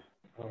plan.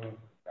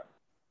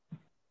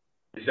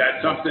 Is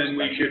that something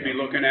we should be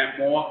looking at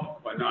more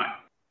or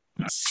not?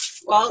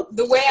 Well,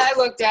 the way I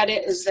looked at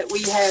it is that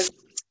we have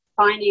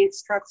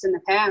financed trucks in the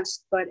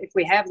past, but if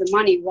we have the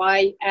money,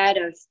 why add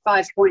a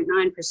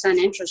 5.9%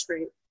 interest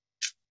rate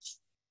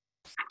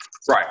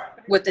Right.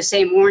 with the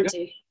same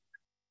warranty?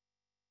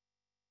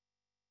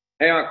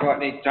 Hey, on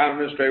Courtney, town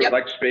administrator Yep. would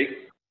like to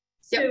speak.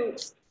 So,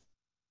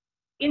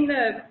 in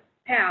the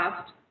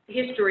past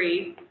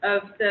history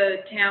of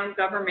the town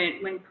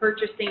government, when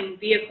purchasing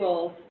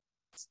vehicles,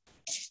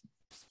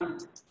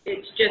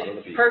 it's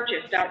just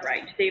purchased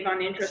outright, save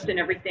on interest and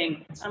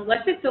everything.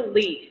 Unless it's a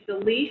lease. The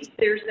lease,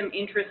 there's some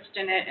interest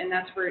in it, and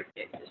that's for a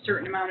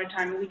certain amount of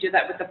time. We do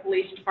that with the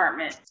police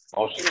department.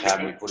 Most of the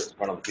time, we put it in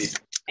front of the people.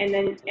 And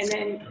then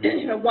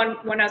you know,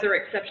 one other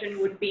exception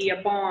would be a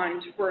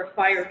bond for a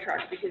fire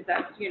truck, because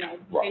that's, you know,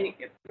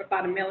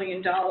 about $1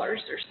 million or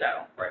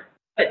so. Right.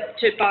 But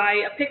to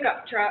buy a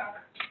pickup truck,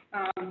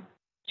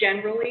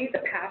 generally, the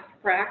past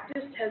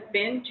practice has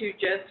been to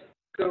just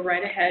go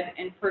right ahead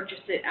and purchase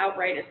it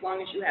outright as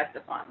long as you have the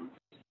funds.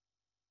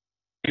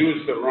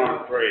 Use the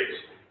wrong phrase.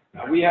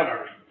 Now, we have,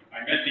 I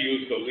meant to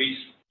use the lease.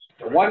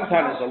 the 1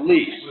 ton is a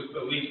lease. Was the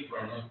lease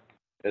price.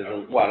 Is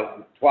a,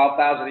 what,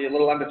 12,000, a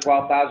little under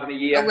 12,000 a A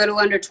year? little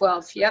under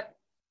 12, yep.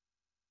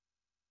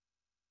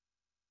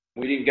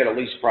 We didn't get a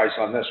lease price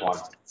on this one.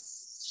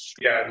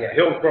 Yeah,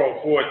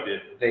 Hillcrow Ford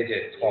did. They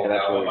did. Yeah,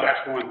 that's The what we got.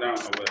 last one down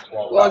the list.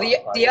 Well,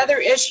 the other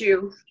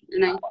issue,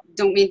 and I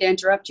don't mean to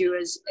interrupt you,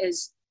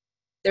 is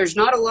there's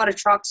not a lot of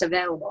trucks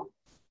available.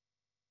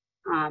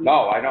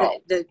 No, I know.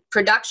 The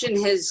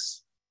production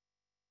has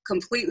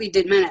completely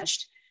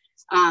diminished.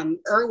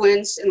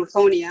 Irwin's in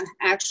Laconia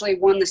actually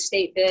won the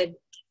state bid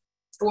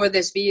for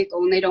this vehicle,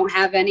 and they don't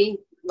have any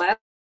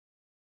left.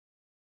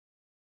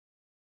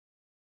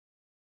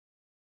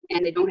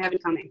 And they don't have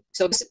it coming.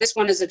 So this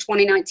one is a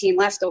 2019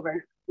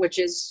 leftover, which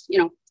is, you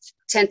know,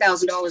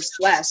 $10,000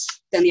 less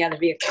than the other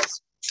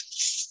vehicles.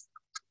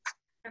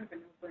 Kind of a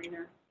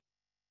no-brainer.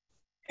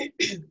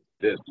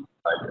 This,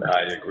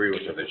 I agree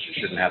with her that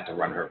she shouldn't have to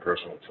run her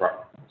personal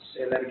truck.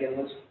 Say that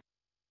again, Liz?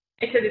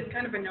 I said it's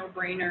kind of a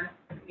no-brainer.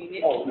 I mean,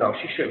 it's, Oh, no,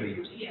 she shouldn't be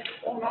using it.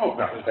 Oh, no,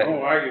 there's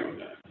no arguing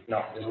that.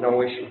 No, there's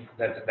no issue.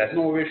 That's There's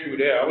no issue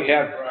there. I was We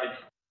have- surprised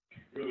she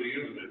really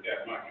using it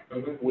that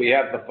much. We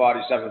have the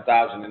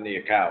 47,000 in the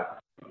account.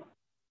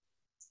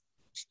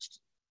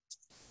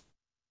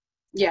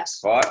 Yes.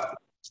 What?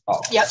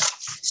 Oh, Yep.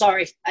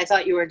 Sorry. I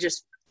thought you were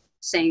just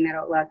saying that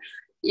out loud.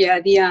 Yeah,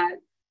 the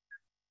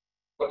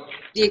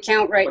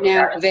account right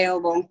now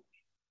available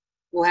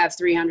will have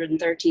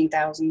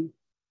 313,000.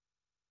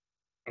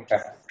 Okay.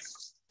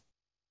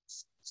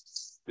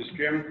 Mr.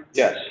 Chairman?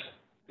 yes.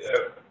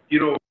 You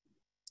know,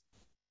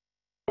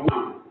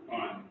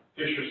 on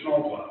Fisher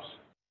snowplows,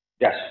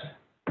 Yes.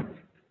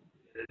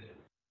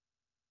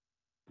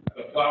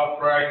 the plow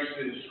price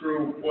is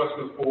through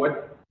Portsmouth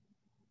Ford.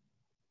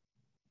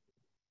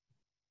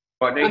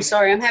 Courtney, I'm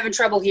sorry. I'm having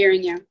trouble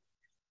hearing you.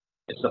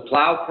 is the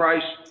plow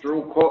price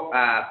through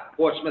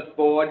Portsmouth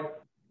Ford?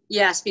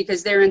 Yes,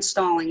 because they're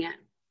installing it.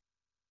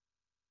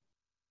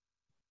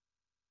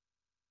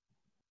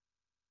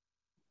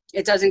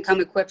 It doesn't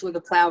come equipped with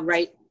a plow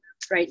right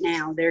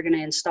now. They're going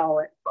to install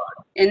it.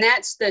 And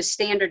that's the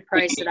standard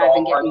price that I've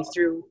been getting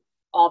through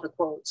all the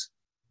quotes.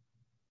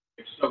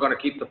 You're still gonna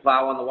keep the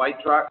plow on the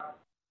white truck?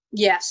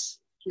 Yes.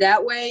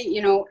 That way,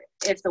 you know,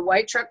 if the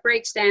white truck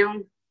breaks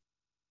down,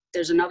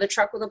 there's another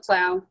truck with a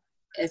plow.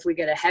 If we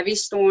get a heavy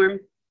storm,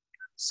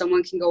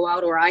 someone can go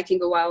out or I can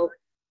go out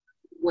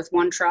with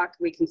one truck.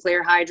 We can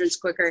clear hydrants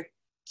quicker,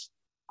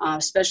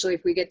 especially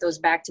if we get those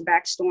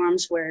back-to-back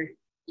storms where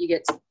you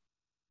get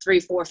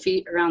 3-4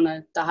 feet around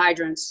the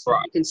hydrants.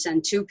 Right. You can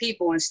send 2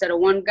 people instead of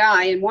one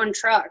guy in one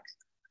truck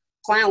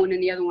plowing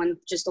and the other one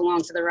just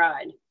along for the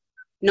ride.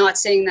 Not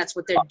saying that's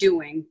what they're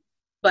doing,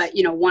 but,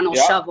 you know, one will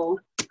Yeah. shovel.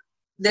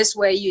 This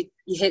way you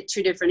hit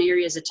 2 different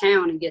areas of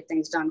town and get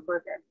things done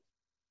quicker.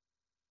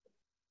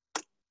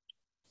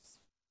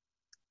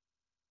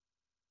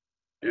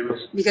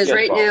 Because Yes,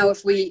 right Bob. now,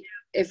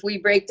 if we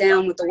break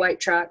down with the white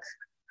truck,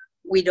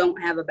 we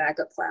don't have a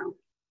backup plow.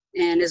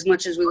 And as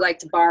much as we like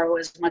to borrow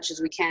as much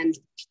as we can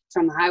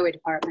from the highway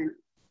department,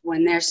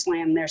 when they're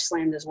slammed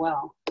as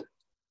well.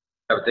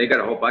 But they got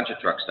a whole bunch of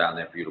trucks down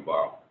there for you to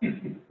borrow.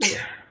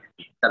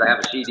 Gotta have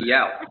a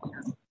CDL.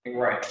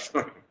 Right.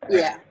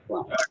 Yeah,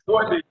 well,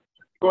 Courtney,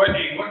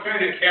 what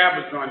kind of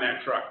cab is on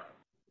that truck?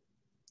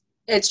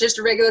 it's just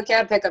a regular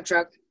cab pickup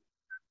truck.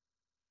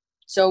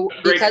 So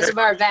Great because pick- of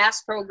our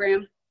vast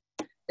program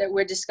that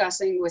we're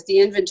discussing with the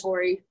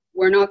inventory,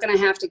 we're not gonna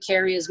have to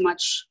carry as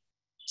much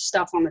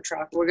stuff on the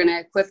truck. We're gonna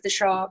equip the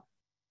shop.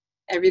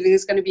 Everything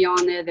is gonna be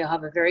on there. They'll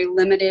have a very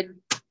limited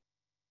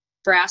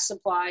brass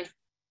supply,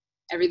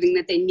 everything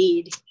that they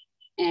need,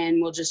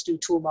 and we'll just do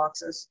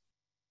toolboxes.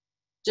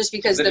 Just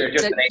because So they're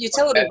just the an 8-foot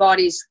utility bed?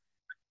 bodies,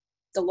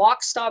 the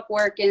locks stop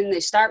working, they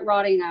start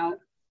rotting out.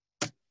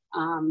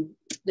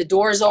 The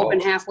doors open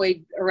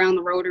halfway around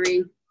the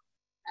rotary.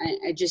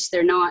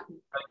 They're not,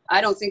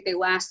 I don't think they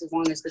last as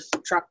long as the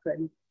truck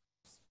could.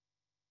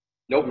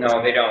 Nope,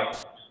 no, they don't.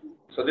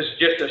 So this is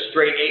just a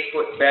straight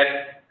 8-foot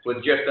bed with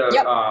just a,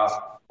 Yep.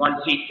 one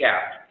seat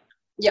cab.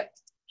 Yep,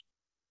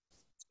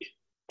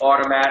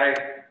 Automatic.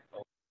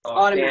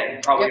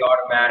 Automatic, Probably yep.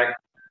 automatic.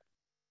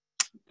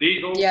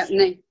 Diesel? yeah, and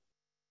they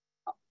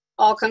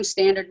all come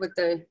standard with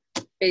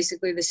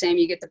basically the same.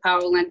 You get the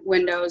power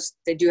windows.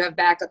 They do have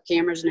backup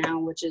cameras now,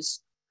 which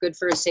is good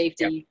for a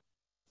safety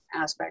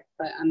aspect,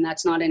 but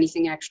that's not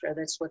anything extra.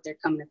 That's what they're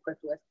coming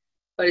equipped with.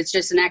 But it's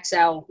just an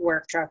XL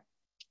work truck.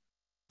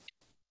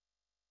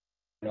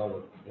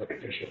 No, the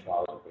official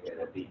follow, but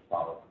the deep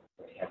follow,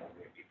 they have to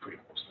be pretty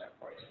close to that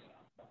price.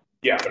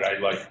 Yeah, but I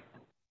like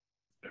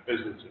the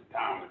business in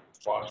town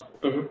if possible.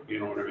 Mhm. You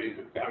know what I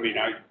mean? I mean,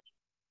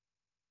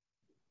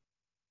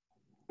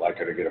 Like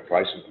her to get a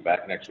price and come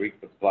back next week,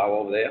 put the plow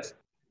over there.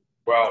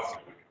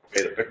 well,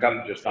 Pay the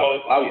pickup, just not well, the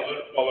plow yet.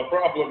 the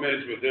problem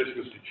is with this,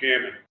 Mr.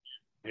 Chairman,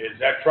 is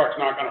that truck's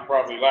not gonna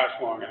probably last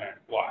long in that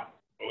lot,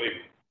 believe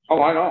me.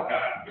 Oh, I know.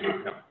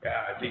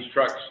 These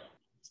trucks,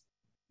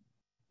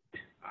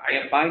 I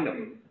can't find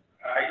them.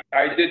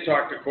 I did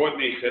talk to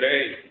Courtney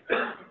today,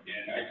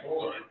 and I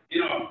told her, you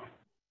know,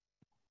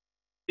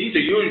 these are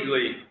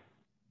usually,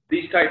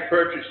 these type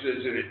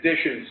purchases and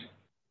additions,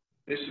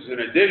 this is an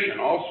addition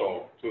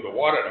also to the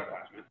water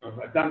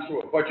department, done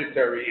through a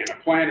budgetary and a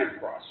planning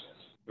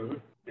process.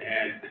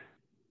 And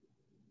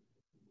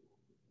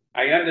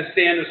I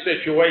understand the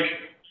situation.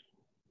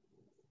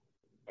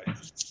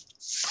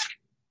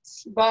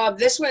 Bob,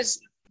 this was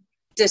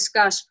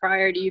discussed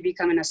prior to you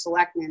becoming a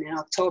selectman in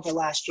October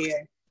last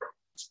year.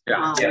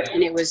 Yes.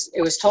 And it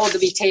was told to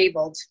be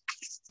tabled.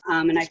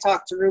 And I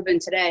talked to Ruben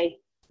today,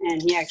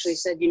 and he actually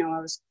said, you know, I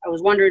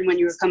was wondering when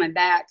you were coming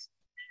back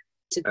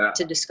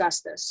to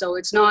discuss this. So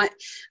it's not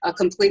a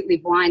completely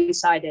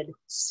blindsided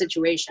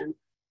situation.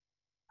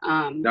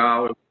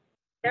 No,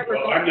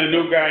 Well, I'm the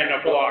new guy in the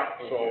block,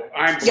 so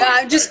I'm. Yeah,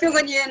 I'm just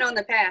filling you in on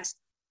the past.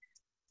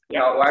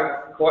 No,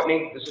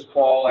 Courtney, this is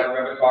Paul. I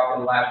remember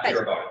talking last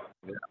year about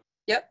it.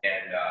 Yep.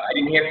 And I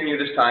didn't hear from you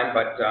this time,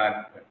 but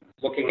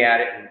looking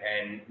at it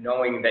and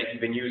knowing that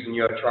you've been using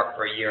your truck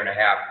for a year and a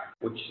half,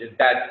 which is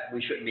that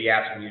we shouldn't be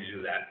asking you to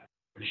do that.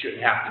 We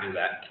shouldn't have to do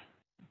that.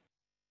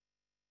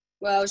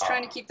 Well, I was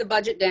trying to keep the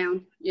budget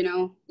down, you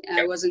know.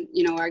 I wasn't,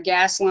 you know, our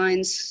gas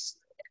lines,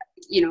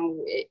 you know,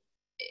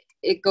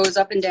 it goes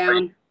up and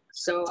down.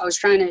 So I was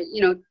trying to,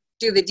 you know,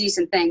 do the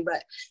decent thing,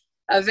 but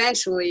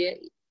eventually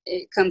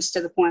it comes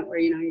to the point where,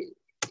 you know,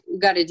 you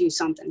got to do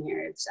something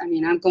here. I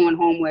mean, I'm going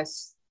home with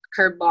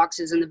curb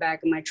boxes in the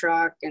back of my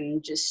truck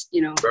and just,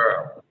 you know.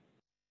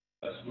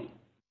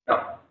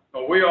 No,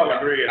 Well, we all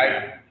agree on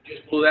that.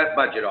 just blew that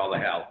budget all to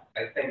hell.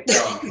 I think,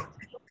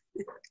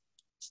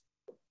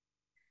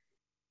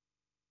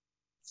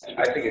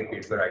 I think it'd be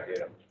a good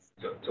idea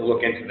to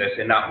look into this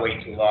and not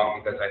wait too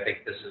long, because I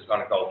think this is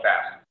gonna go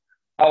fast.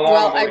 How long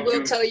Well, I would will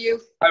you- tell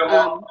you, how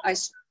long-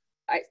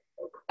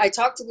 I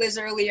talked to Liz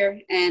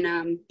earlier,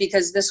 and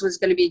because this was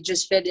going to be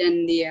just fit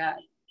in the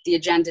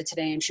agenda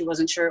today, and she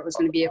wasn't sure it was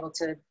going to be able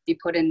to be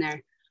put in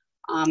there.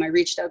 I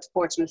reached out to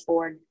Portsmouth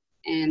Ford,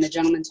 and the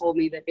gentleman told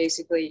me that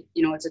basically,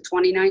 you know, it's a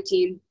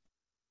 2019,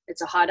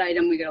 it's a hot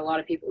item. We got a lot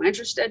of people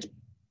interested.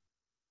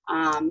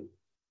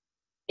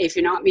 If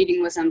you're not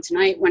meeting with them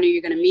tonight, when are you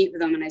going to meet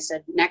with them? And I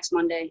said, next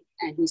Monday.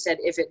 And he said,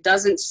 if it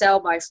doesn't sell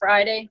by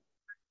Friday,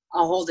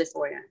 I'll hold it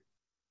for you.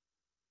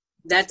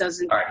 That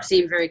doesn't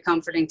seem very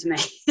comforting to me.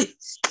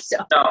 So,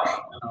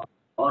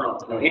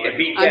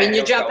 I mean,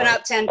 you're jumping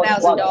up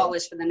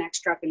 $10,000 for the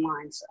next truck in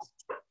line, so.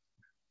 I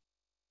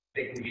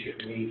think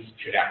we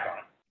should act on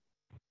it.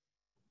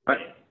 But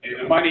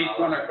And the money's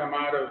gonna come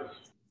out of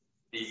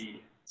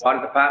the, Water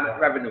Department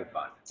Revenue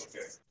Fund. okay.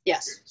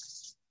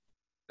 Yes.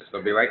 It's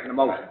gonna be right in the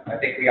motion. I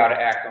think we ought to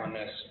act on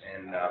this,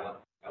 and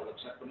I'll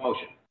accept the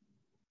motion.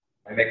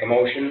 I make a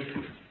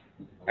motion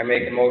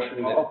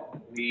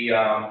that we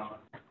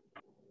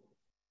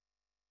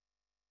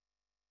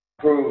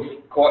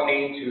approve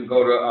Courtney to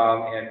go to,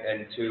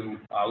 and to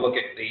look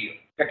at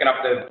picking up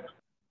the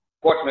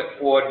Portsmouth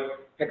Ford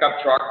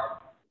pickup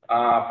truck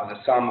for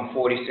the sum of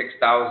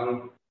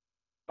 $46,591.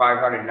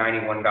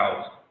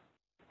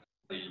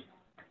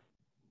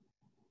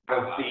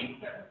 Of the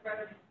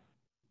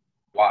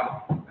Water,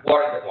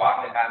 Water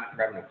Department,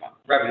 revenue fund.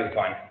 Revenue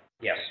Fund,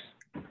 yes.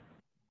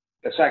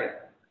 A second.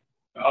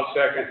 I'll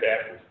second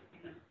that.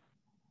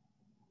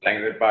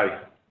 Seconded by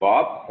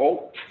Bob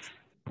Holt.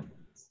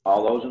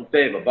 All those in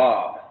favor,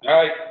 Bob? All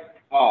right,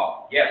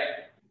 Paul? Yes.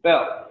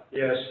 Bill?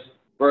 Yes.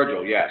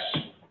 Virgil, yes.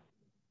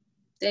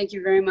 Thank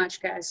you very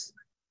much, guys.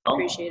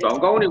 Appreciate it.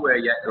 Don't go anywhere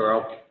yet,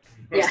 girl.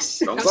 Yes,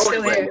 Don't I'm go still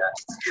anywhere here.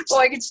 yet.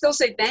 Well, I can still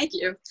say thank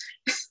you.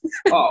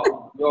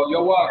 Oh,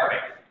 you're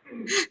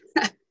welcome.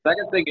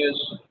 Second thing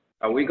is,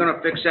 are we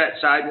gonna fix that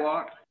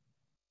sidewalk?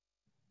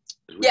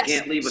 'Cause we Yes,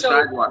 can't leave a so-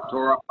 sidewalk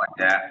tore up like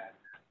that.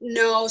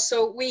 No,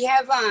 so we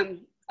have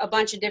a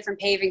bunch of different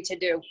paving to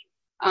do.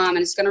 And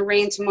it's gonna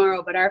rain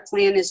tomorrow, but our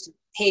plan is to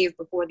pave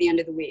before the end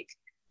of the week.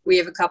 We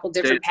have a couple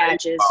different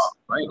patches.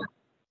 Right.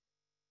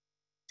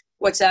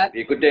 What's that?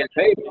 Be a good day to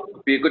pave.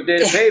 Be a good day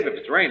to pave if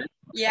it's raining.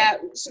 Yeah,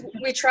 so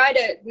we try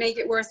to make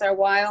it worth our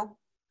while.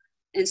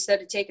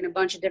 Instead of taking a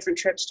bunch of different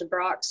trips to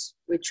Brock's,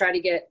 we try to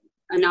get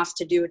enough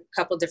to do a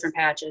couple different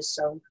patches.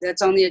 So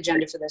that's on the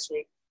agenda for this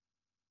week.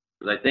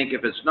 'Cause I think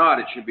if it's not,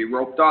 it should be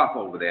roped off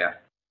over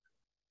there.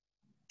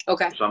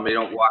 Okay, Somebody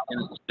don't walk in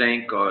the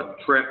stink or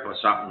trip or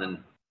something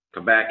and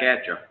come back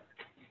at you.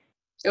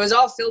 it was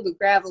all filled with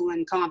gravel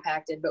and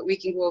compacted, but we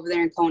can go over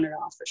there and cone it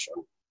off for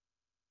sure.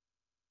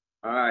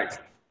 All right,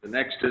 the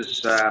next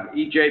is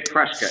EJ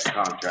Prescott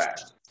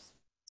contract.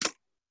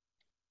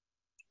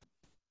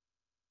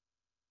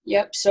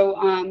 Yep,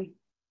 so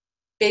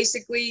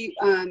basically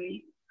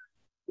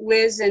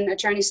Liz and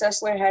Attorney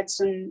Sessler had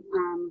some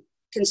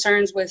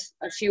concerns with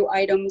a few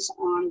items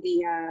on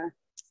the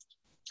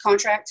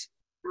contract.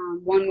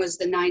 One was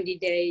the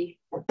 90-day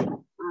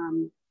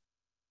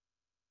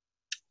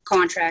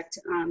contract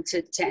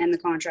to end the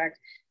contract.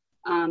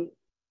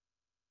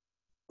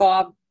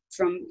 Bob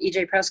from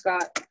EJ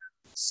Prescott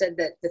said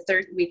that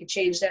we could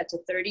change that to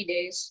 30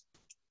 days.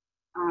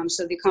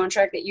 So the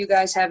contract that you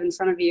guys have in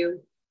front of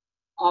you,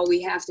 all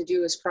we have to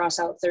do is cross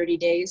out 30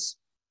 days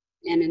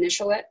and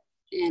initial it,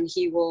 and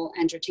he will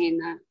entertain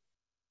that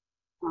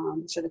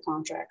for the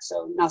contract.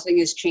 So nothing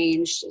has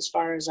changed as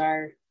far as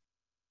our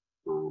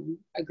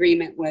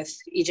agreement with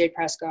EJ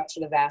Prescott for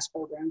the VAS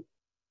program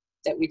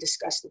that we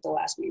discussed at the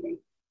last meeting.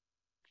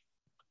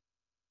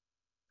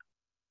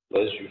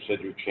 Liz, you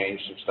said you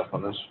changed some stuff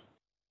on this?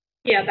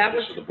 Yeah, that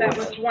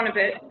was one of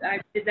it. I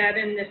did that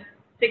in the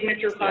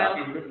signature file.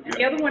 And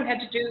the other one had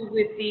to do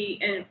with the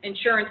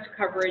insurance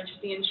coverage.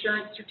 The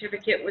insurance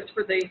certificate was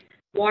for the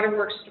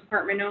Waterworks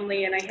Department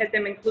only, and I had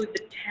them include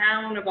the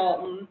town of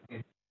Alton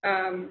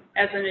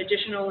as an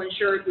additional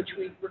insured, which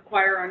we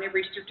require on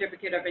every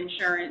certificate of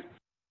insurance.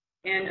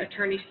 And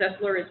Attorney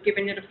Sessler has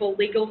given it a full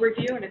legal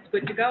review, and it's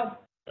good to go.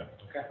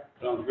 okay,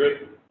 sounds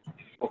good.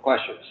 No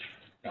questions?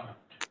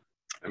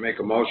 I make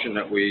a motion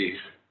that we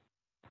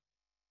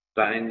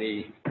sign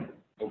the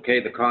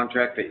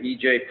contract for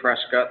EJ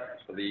Prescott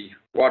for the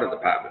Water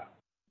Department.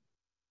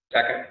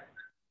 Second.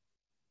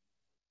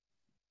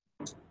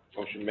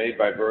 Motion made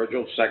by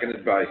Virgil,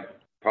 seconded by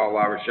Paul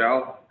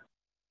LaRochelle.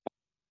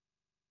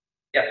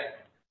 Yes.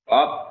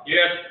 Bob?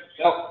 Yes.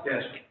 Phil?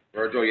 Yes.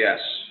 Virgil, yes.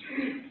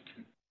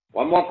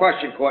 One more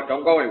question, Court.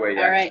 Don't go anywhere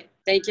yet. All right,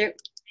 thank you.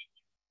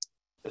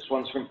 This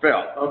one's from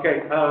Phil.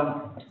 Okay,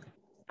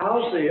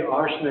 how's the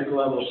arsenic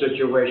level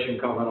situation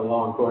coming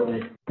along,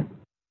 Courtney?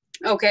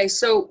 Okay,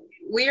 so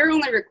we are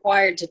only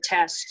required to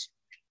test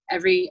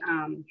every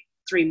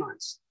 3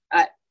 months,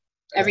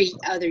 every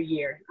other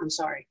year, I'm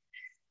sorry.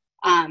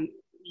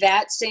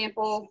 That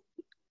sample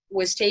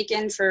was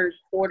taken for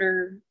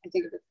I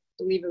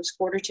believe it was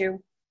Q2.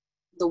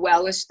 The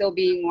well is still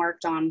being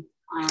worked on.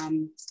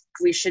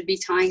 We should be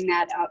tying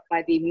that up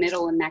by the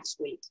middle of next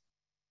week.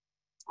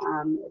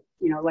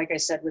 Like I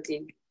said, with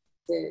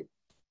the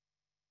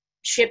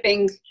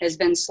shipping has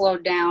been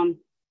slowed down.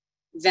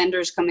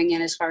 Vendors coming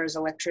in as far as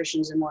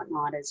electricians and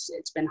whatnot,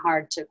 it's been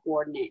hard to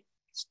coordinate.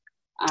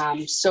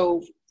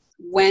 So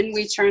when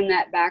we turn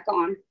that back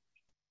on,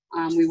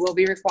 we will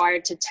be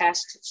required to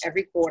test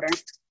every quarter.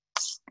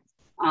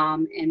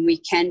 And we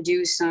can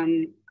do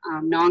some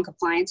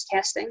non-compliance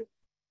testing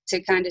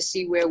to kind of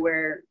see where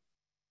we're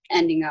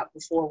ending up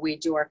before we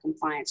do our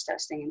compliance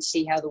testing and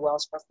see how the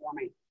well's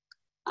performing.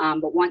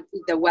 But once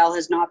the well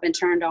has not been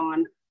turned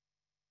on,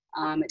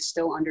 it's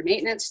still under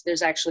maintenance.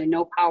 There's actually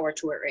no power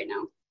to it right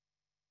now.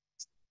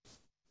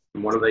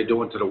 And what are they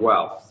doing to the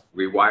well?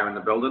 Rewiring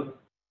the building?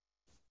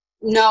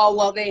 No,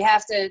 well, they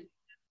have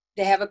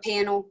a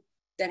panel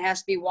that has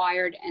to be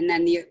wired, and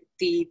then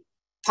the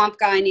pump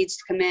guy needs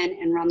to come in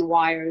and run the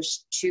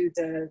wires to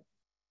the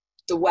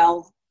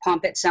well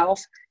pump itself,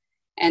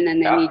 and then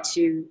they need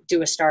to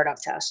do a startup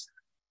test.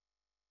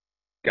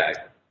 Okay.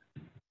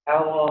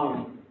 How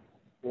long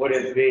would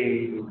it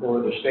be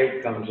before the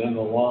state comes in,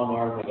 the long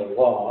arm of the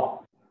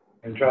law,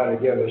 and try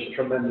to give us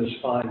tremendous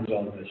fines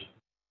on this?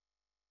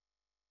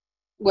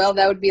 Well,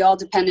 that would be all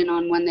dependent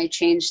on when they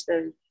change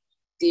the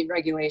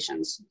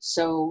regulations.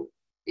 So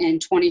in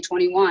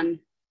 2021,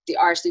 the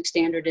arsenic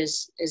standard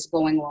is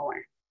going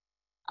lower.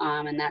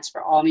 And that's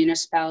for all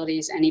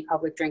municipalities. Any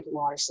public drinking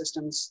water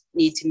systems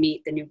need to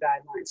meet the new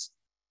guidelines.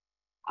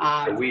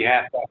 Do we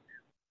have to,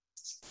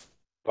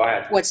 go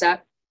ahead. What's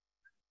that?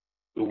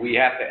 Do we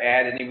have to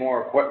add any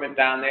more equipment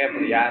down there for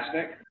the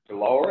arsenic to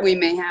lower it? We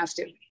may have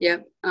to,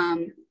 yep.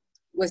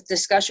 With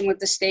discussion with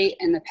the state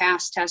and the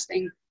past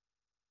testing,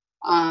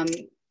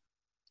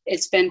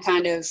 it's been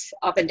kind of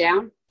up and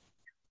down.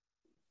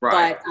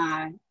 Right.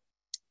 But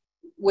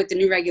with the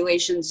new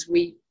regulations,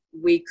 we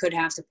could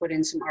have to put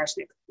in some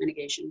arsenic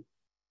mitigation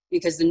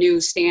because the new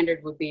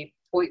standard would be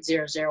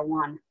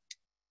 0.001.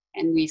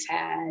 And we've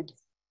had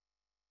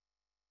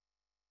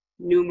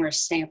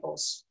numerous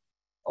samples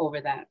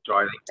over that, So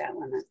I think, that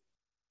limit.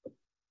 I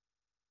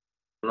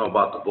don't know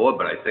about the board,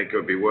 but I think it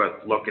would be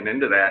worth looking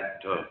into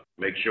that to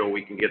make sure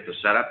we can get the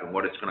setup and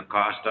what it's gonna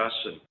cost us,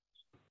 and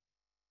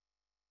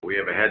we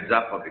have a heads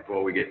up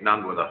before we get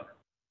done with a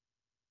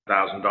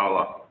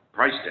 $1,000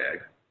 price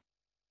tag.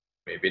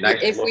 Maybe nice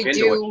to If look we into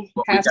do it.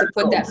 have to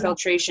put that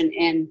filtration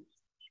in,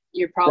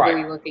 you're probably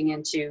Right. looking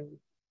into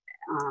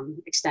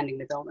extending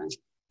the building.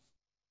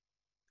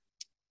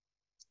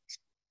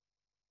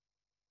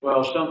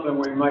 Well, something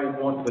we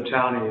might want the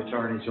county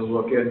attorney to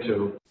look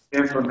into.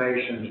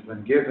 Information's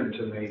been given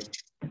to me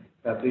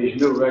that these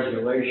new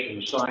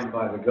regulations signed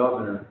by the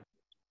governor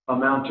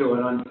amount to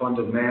an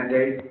unfunded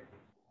mandate.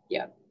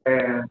 Yep.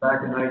 And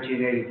back in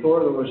 1984,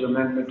 there was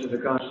amendment to the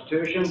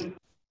Constitution.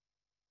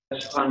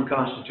 That's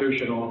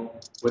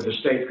unconstitutional with the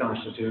state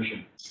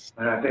constitution.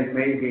 And I think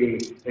maybe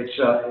it's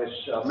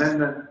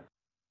Amendment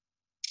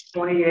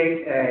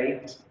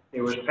 28A.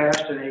 It was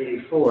passed in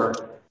 84.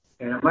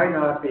 And it might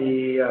not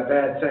be a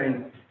bad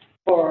thing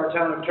for our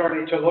town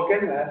attorney to look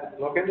into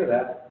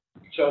that,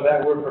 so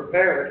that we're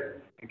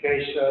prepared in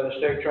case the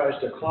state tries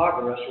to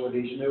clobber us with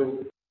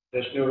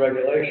this new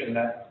regulation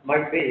that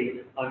might be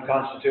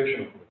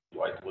unconstitutional.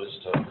 Like Liz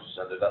to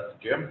send it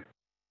up to Jim?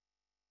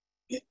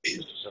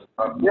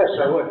 Yes,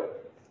 I would.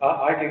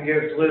 I can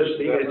give Liz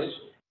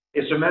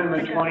it's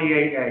Amendment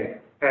 28A,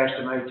 passed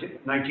in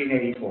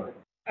 1984.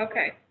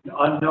 Okay. No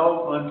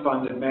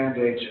unfunded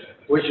mandates,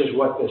 which is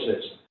what this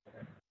is.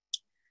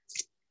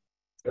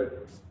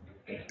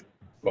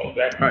 Well,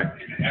 that, Right.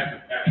 it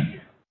hasn't passed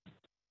yet.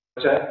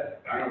 What's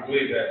that? I don't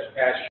believe that's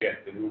passed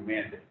yet, the new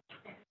mandate.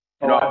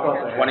 Oh, I thought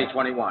they had.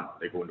 2021,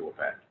 they go into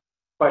effect.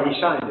 But he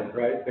signed it,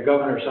 right? The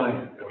governor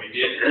signed it. So we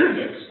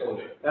did, still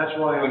did. That's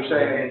why I'm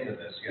saying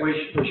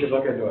we should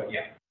look into it.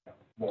 Yeah.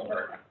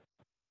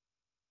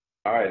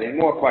 All right, any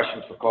more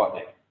questions for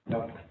Courtney?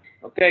 No.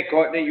 Okay,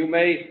 Courtney, you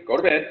may go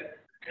to bed.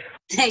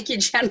 Thank you,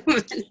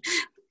 gentlemen.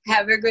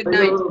 Have a good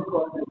night.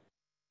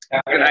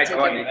 Good night, Take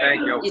Courtney, care.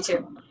 thank you. You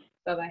too.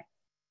 Bye-bye.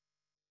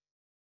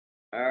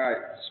 All right,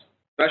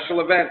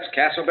 special events,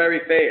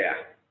 Castleberry Fair.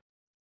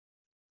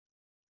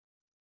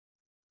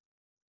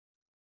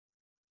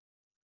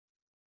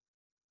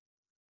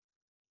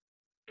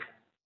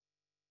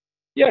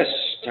 Yes,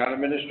 town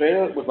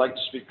administrator would like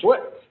to speak to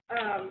it.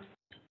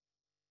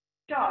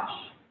 Josh,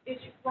 is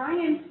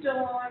Ryan still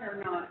on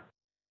or not?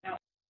 No.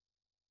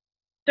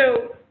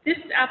 So this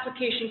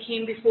application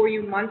came before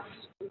you months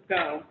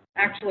ago,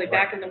 actually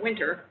back in the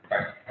winter.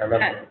 Right, I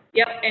remember.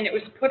 Yep, and it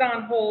was put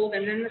on hold,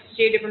 and then the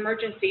state of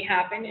emergency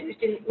happened, and it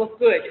didn't look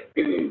good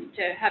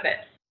to have it.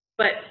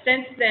 But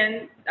since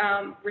then,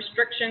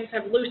 restrictions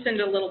have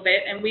loosened a little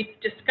bit, and we've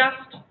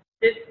discussed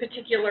this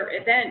particular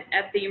event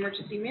at the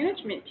emergency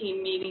management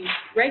team meetings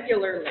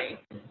regularly.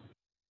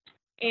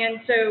 And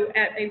so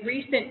at a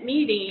recent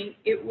meeting,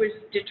 it was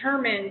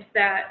determined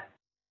that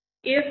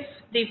if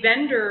the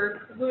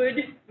vendor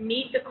could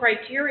meet the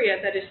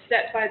criteria that is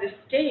set by the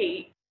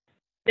state,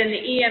 then the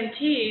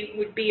EMT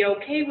would be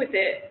okay with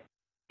it,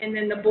 and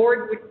then the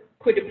board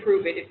could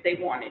approve it if they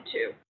wanted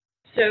to.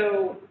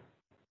 So,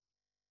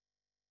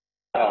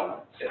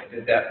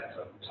 Did that,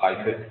 I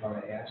could-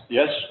 ask?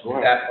 Yes, go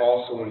Did ahead. that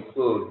also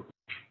include,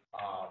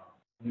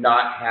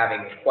 not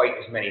having quite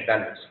as many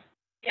vendors?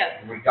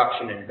 yes,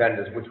 Reduction in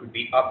vendors, which would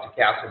be up to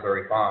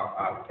Castleberry Farm,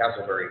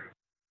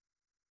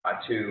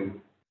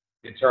 to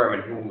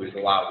determine who is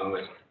allowed and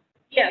listed.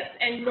 yes,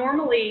 and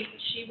normally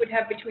she would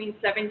have between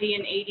 70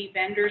 and 80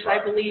 vendors, I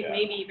believe,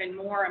 maybe even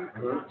more, I'm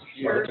not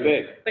sure. It's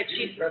big. But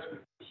she's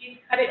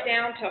cut it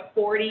down to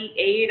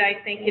 48, I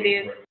think it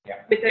is. Yeah,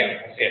 With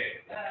yeah, that's it.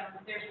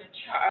 there's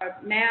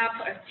a map,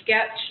 a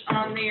sketch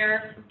on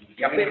there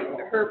Yep. with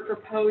her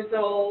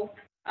proposal.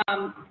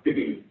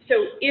 So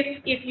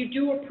if you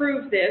do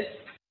approve this,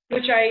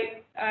 which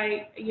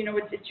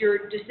it's your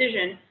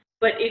decision,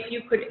 but if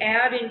you could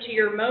add into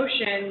your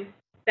motion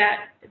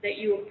that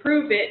you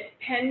approve it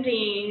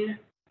pending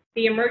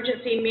the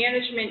emergency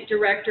management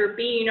director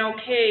being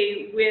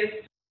okay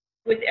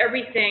with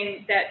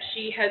everything that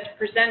she has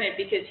presented,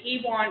 because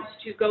he wants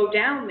to go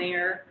down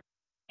there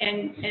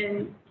and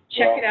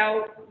check it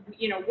out,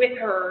 with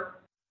her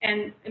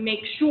and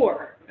make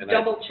sure, And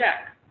double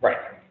check. Right.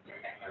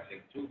 I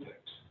think two things.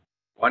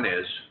 One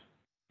is,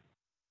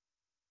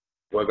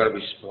 we're gonna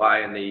be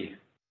supplying the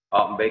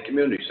Alton Bay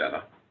Community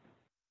Center.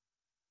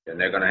 And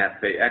they're gonna have to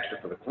pay extra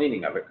for the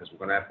cleaning of it, because we're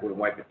gonna have to go and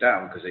wipe it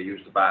down, because they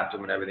use the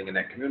bathroom and everything in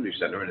that community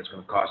center, and it's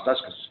gonna cost us,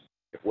 because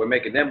If we're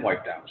making them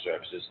wipe down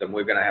services, then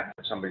we're gonna have to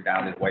put somebody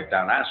down and wipe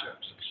down our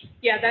services.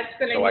 Yeah, that's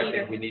gonna So I need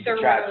think we a need to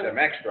charge thorough, them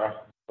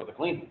extra for the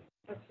cleaning.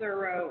 a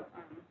thorough,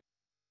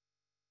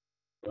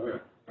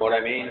 What I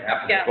mean?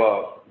 Yeah.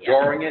 For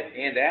during it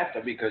and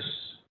after, because,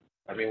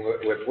 I mean,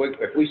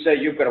 if we say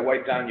you've gotta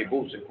wipe down your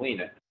boots and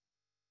clean it,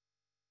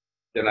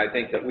 then I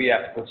think that we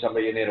have to put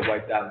somebody in there to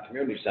wipe down the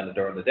community center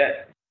during the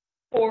day.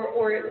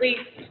 or at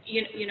least,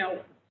 you know,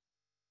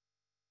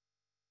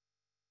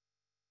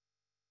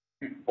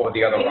 Or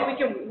the other we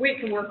way.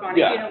 can work on it,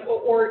 you know,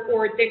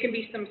 or there can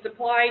be some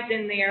supplies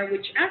in there,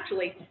 which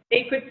actually,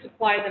 they could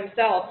supply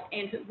themselves,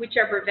 and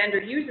whichever vendor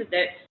uses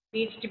it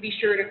needs to be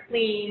sure to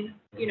clean,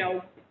 you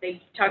know, if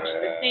they touch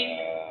the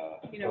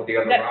sink, you know. Or the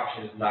other that-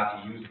 option is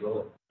not to use the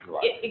building.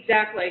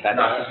 Exactly,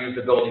 Not to use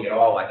the building at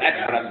all, I think.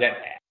 That's what I'm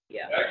getting at.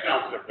 yeah. That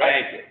sounds good.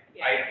 Thank you.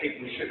 I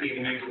think we shouldn't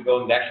even use the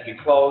building, that should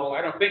be closed,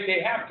 I don't think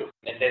they have to.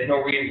 and there's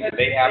no reason,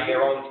 they have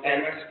their own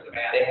tents,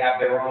 they have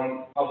their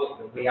own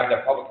public, we have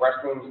their public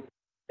restrooms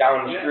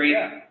down the Yeah, street.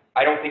 yeah.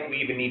 I don't think we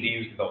even need to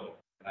use the building.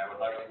 And I would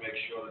like to make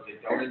sure that they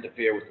don't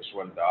interfere with the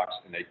swim docks,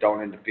 and they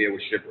don't interfere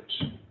with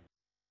shippers.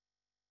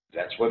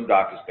 That swim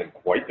dock has been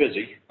quite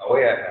busy, Oh,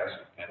 yeah, it has.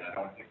 and I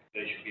don't think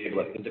they should be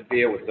able to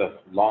interfere with the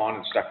lawn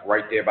and stuff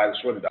right there by the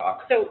swim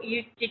dock. So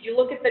did you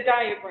look at the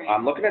diagram?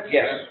 I'm looking at this.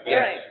 Yes,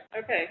 yes.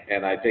 Right, okay.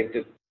 And I think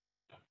that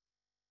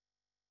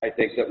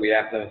we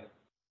have to,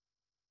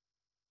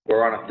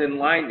 we're on a thin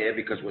line there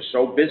because we're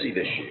so busy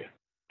this year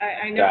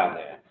I know. down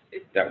there,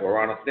 that we're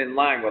on a thin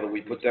line, whether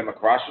we put them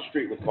across the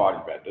street with 40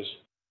 vendors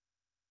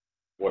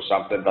or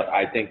something, but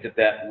I think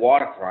that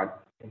waterfront,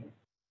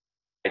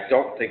 I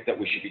don't think that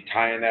we should be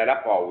tying that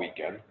up all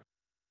weekend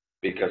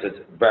because it's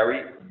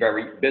very,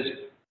 very busy.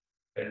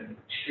 Been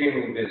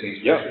extremely busy,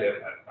 Yeah. especially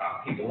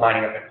people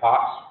lining up at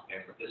pops,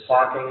 and for this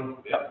parking,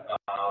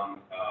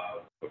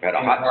 We've had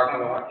a hot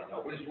summer, and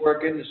nobody's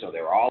working, so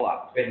they're all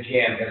out. been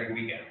jammed every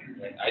weekend.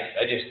 And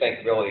I just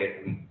think really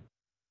it.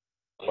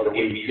 What, are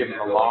we giving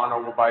a lawn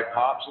over by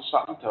Pops or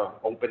something to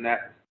open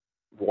that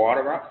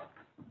water up?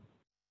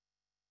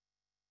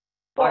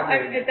 Well,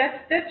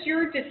 that's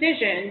your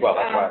decision. Well,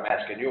 that's why I'm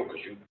asking you, because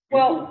you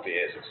well- do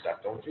fairs and stuff,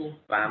 don't you?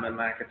 Farming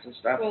markets and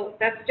stuff? Well,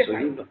 that's So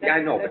different. you, yeah,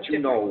 I know, That's but you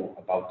different. know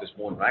about this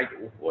more than I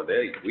do, or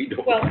we do.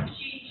 Well,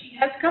 she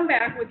has come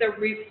back with a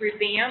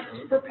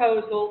revamped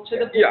proposal to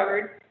the Yeah.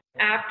 board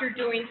after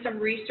doing some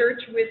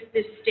research with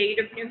the state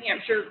of New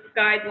Hampshire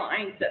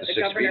guidelines that the 6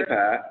 feet governor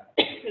apart.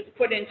 has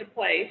put into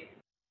place.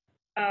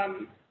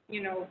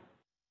 You know,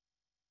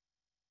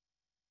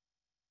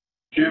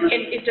 Chairman?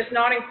 and it does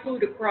not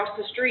include across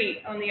the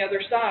street on the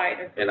other side.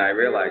 of And I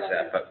realize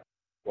that, 411. but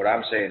what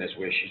I'm saying is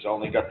where she's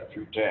only got the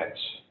few tents,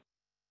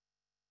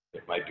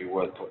 it might be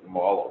worth putting them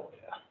all over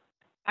there.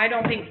 I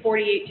don't think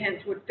 48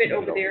 tents would fit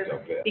over there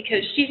Don't fit.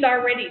 because she's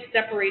already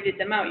separated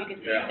them out. You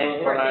can see. Yeah.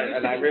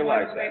 And I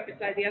realize that. Right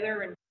beside the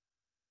other and,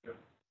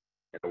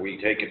 Are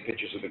we taking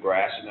pictures of the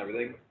grass and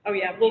everything? oh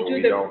yeah, we'll So do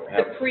we the don't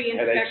have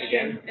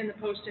pre-inspection headaches and the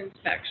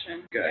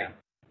post-inspection. Okay. Yeah.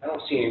 I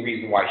don't see any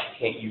reason why she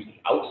can't use the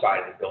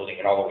outside of the building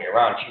and all the way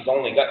around. She's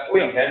only got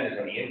 3 vendors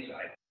on the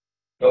inside.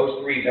 Those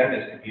 3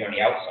 vendors could be on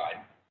the outside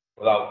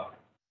without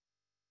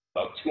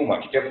too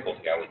much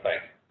difficulty, I would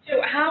think.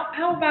 So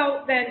how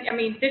about then, I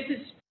mean,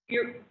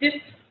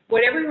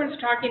 what everyone's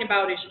talking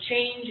about is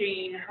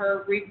changing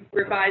her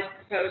revised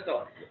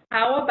proposal.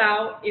 How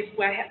about if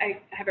I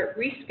have it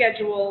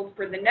rescheduled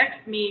for the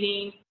next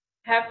meeting,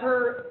 have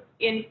her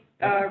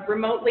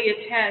remotely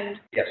attend?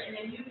 Yes. And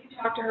then you can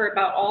talk to her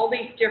about all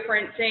these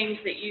different things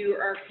that you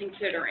are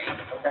considering.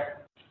 Okay.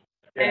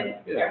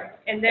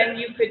 And then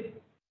you could,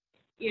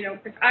 you know,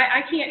 because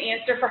I can't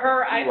answer for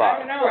her, I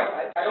don't know.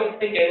 Right, I don't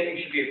think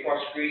anything should be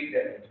across the street,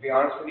 to be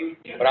honest with you,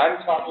 but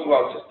I'm talking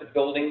about just the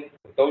building,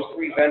 with those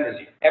 3 vendors.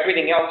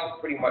 Everything else is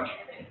pretty much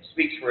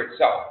speaks for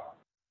itself.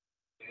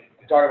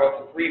 I'm talking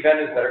about the 3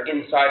 vendors that are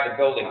inside the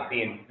building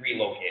being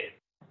relocated,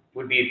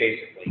 would be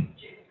basically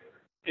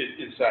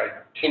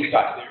Inside.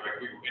 inside.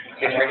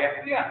 It's right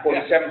here? Yeah.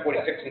 47,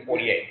 46, and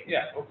 48.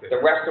 Yeah, okay. The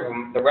rest of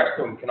them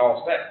can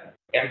all stay.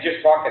 I'm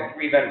just talking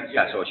 3 vendors.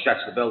 Yeah, so it shuts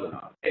the building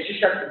off. It just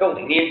shuts the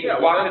building, the inside, Yeah,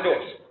 well, lock the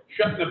doors.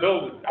 Shut the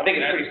building. I think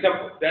it's pretty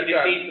simple. That's You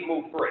just our- need to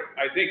move free.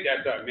 I think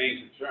that's our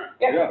main concern.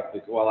 Yeah.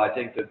 Well, I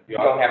think that. You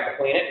don't have to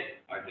clean it.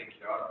 I think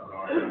you ought to put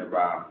on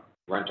your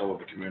rental of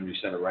the community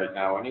center right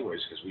now anyways,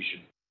 because we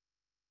should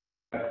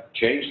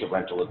change the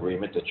rental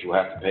agreement that you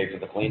have to pay for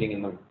the cleaning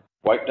and the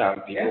wipe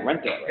down, people Yeah.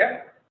 rent that.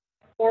 Yeah.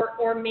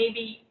 Or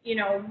maybe, you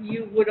know,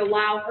 you would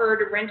allow her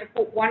to rent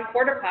one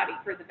porta potty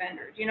for the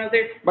vendors. You know,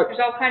 there's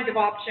all kinds of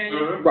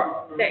options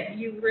Right. that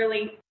you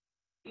really,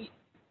 you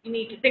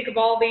need to think of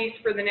all these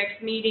for the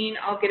next meeting.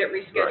 I'll get it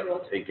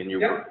rescheduled. Hey, can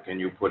Yeah.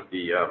 you put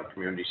the,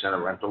 community center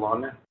rental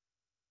on there?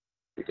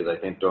 Because I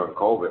think during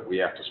COVID, we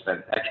have to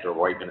spend extra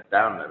wiping it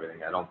down and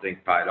everything. I don't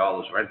think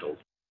 $5 rental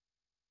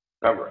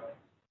cover it.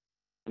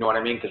 You know what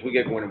I mean? Because we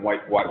get to go in and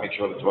wipe, make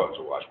sure the toilets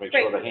are washed, make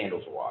sure Right. the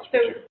handles are washed. So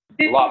A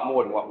this, lot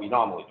more than what we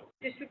normally do.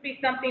 this would be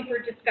something for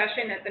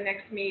discussion at the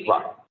next meeting.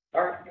 Right.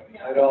 All right.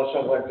 I'd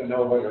also like to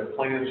know what your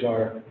plans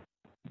are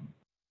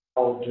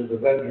how do the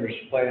vendors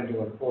plan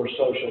to enforce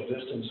social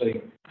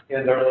distancing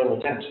in their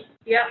little tents?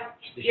 Yeah,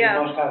 She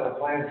yeah. must have a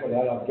plan for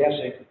that, I'm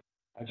guessing.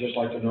 I'd just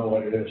like to know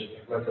what it is.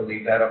 We'll have to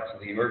leave that up to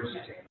the emergency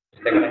team.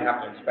 They're gonna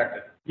have to inspect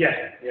it. Yes.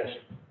 Yes.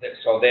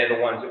 So they're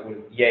the ones that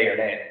would yay or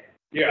nay.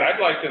 Yeah,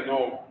 I'd like to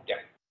know. Yeah.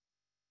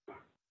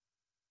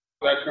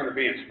 That's gonna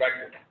be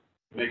inspected.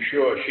 Make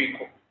sure she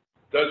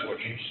does what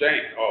she's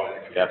saying. Oh,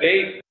 Yep.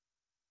 they,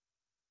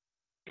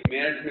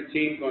 management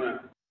team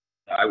gonna,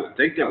 I would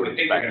think they I would would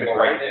think inspect they're it, gonna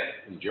go right right? there.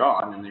 And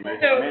John, and they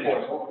make So- them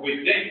in. what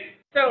we think.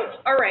 So,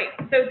 all right,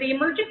 so the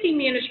emergency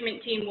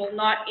management team will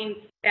not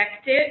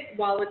inspect it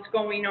while it's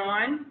going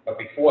on. But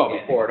before.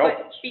 Before it But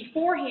opens.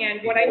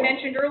 beforehand, what I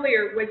mentioned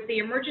earlier was the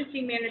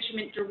emergency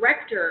management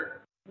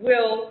director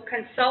will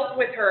consult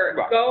with her,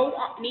 Right. go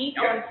meet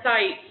on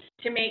site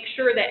to make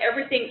sure that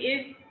everything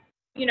is,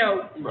 you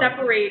know,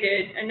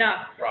 separated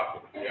enough.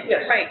 Properly, yeah.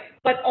 Yes. Right,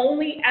 but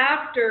only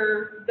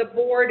after the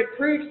board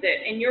approves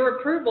it, and your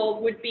approval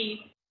would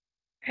be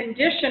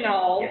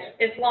conditional Yes.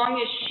 as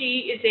long as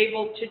she is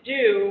able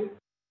to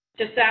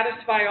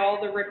satisfy all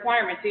the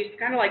requirements. It's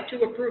kind of like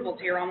two approvals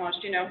here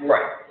almost, you know.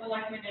 Right.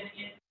 Selectmen and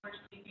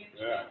emergency management.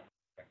 Yeah.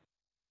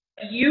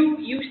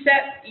 You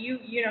set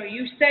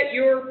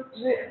your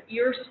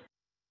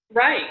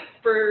right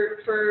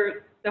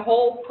for the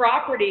whole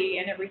property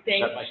and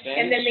everything. Set my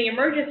And then standards. the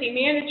emergency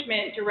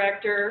management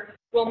director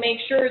will make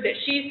sure that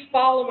she's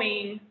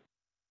following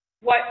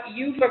what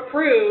you've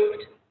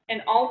approved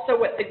and also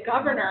what the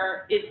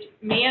governor is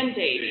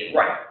mandating.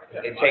 Right.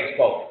 It takes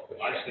both.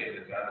 I say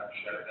that,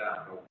 shut it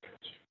down.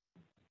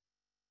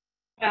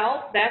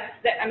 Well,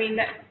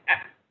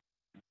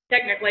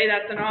 technically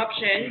that's an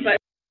option, but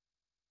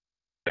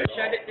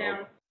shut it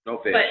down. No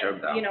fish, shut 'em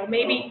But, down. you know,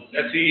 maybe,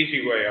 That's the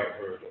easy way I've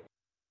heard.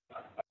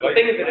 The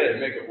thing of it is-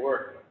 Make it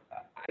work.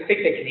 I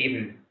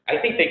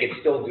think they could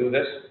still do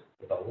this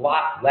with a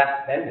lot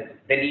less vendors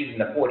than even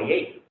the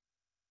 48.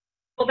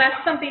 well,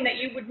 that's something that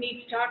you would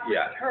need to talk with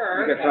Yeah.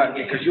 her. You got time,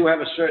 because you have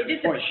a It certain is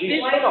a point,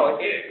 she's, business- No,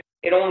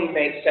 it only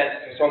makes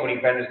sense for so many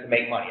vendors to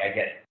make money, I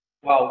get it.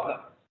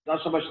 well,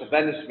 not so much the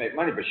vendors to make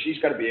money, but she's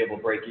gotta be able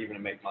to break even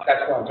and make money.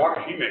 That's what I'm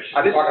talking She about. makes.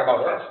 I'm talking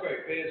about her. That's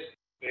great,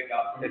 big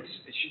up.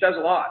 She does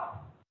a lot.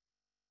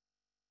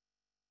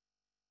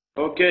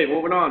 Okay,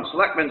 moving on,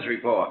 Selectmen's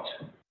report.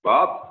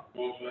 Bob?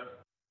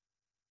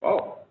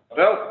 Oh,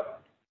 Bill?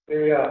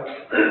 The,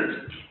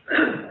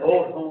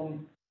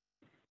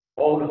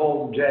 Old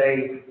Home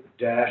Day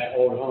 /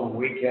 Old Home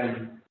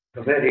Weekend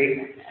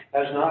Committee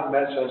has not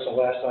met since the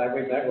last time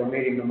we met. We're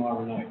meeting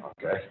tomorrow night.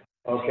 Okay.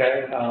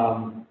 Okay,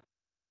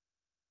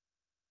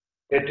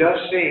 it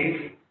does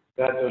seem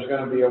that there's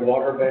gonna be a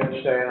water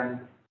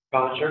bandstand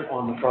concert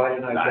on the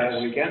Friday night that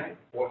Nice. weekend.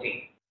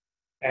 14.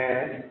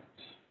 And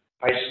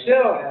I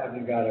still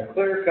haven't got a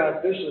clear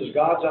cut, this is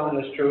God's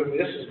honest truth,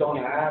 this is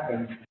gonna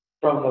happen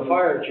from the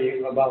fire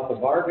chief about the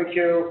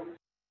barbecue.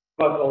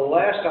 But the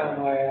last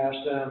time I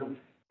asked him,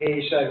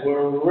 he said,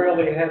 we're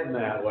really heading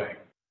that way.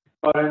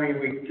 But I mean,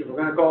 if we're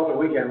gonna call it the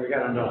weekend, we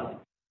gotta know.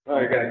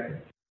 Okay.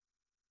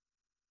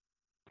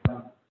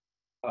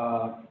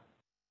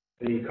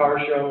 The car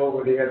show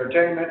with the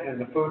entertainment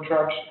and the food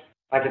trucks,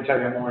 I can tell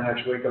you more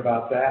next week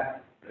about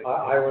that.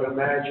 I would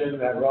imagine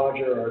that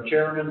Roger, our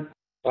chairman,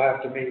 will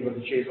have to meet with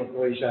the chief of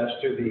police as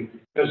to the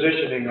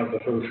positioning of the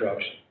food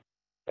trucks,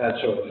 that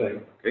sort of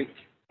thing. Okay.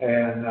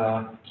 And,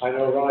 I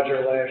know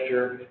Roger last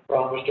year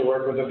promised to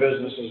work with the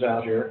businesses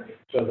out here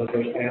so that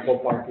there's ample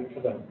parking for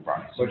them,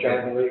 Right. which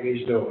I believe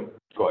he's doing.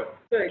 Good.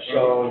 Good.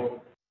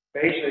 So,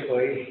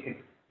 basically,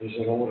 is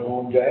it Old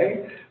Home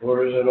Day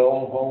or is it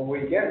Old Home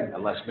Weekend?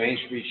 Unless Main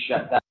Street's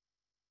shut down,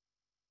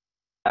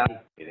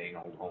 it ain't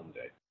Old Home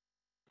Day.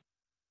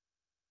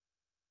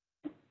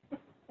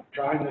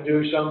 Trying to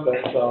do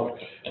something, so.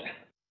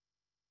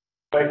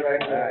 Quite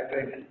frankly, I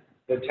think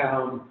the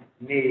town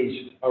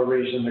needs a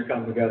reason to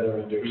come together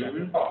and do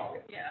something.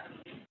 Yeah.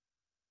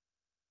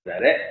 Is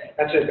that it?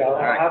 That's it, I'll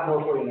right. have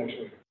more for you next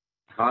week.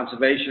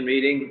 Conservation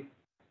meeting,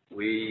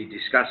 we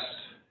discussed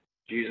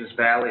Jesus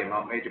Valley and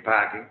Mount Major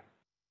parking.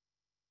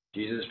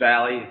 Jesus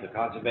Valley, the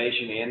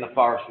conservation and the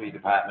forestry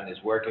department is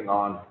working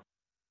on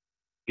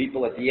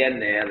people at the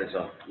end there, there's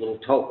a little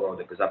tote road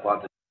that goes up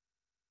onto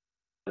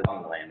the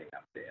landing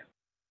up there.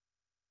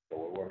 So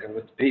we're working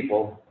with the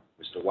people,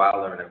 Mr.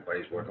 Wilder and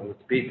everybody's working with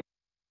the people.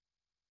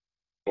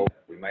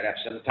 We might have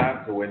to send a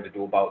time crew in to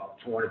do about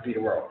 200 feet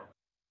of road,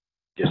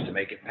 just to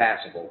make it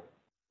passable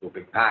to a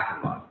big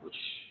parking lot, which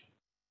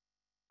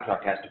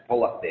truck has to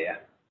pull up there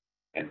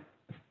and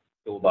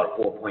do about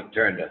a 4-point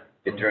turn to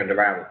get turned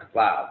around with the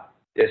plow.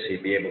 This,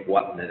 he'd be able to go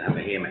up and then have a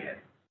hammerhead.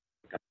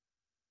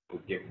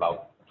 We'd give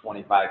about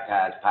 25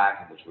 cars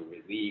parking, which would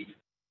relieve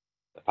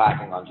the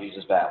parking on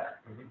Jesus Valley.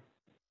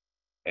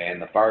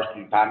 And the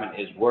forestry department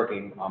is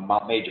working on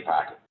Mount Major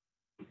parking.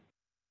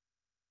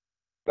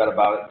 Got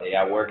about it, they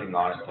are working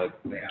on it to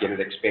get it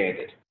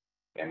expanded.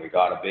 And we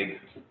got a big,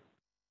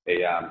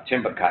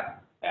 timber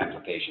cut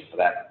application for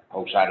that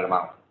whole side of the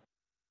mountain.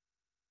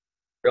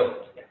 Really?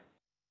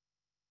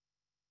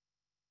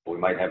 We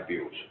might have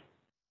views.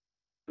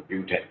 The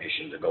view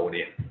technicians are going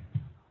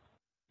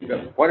in. We've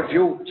got quite a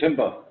few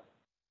timber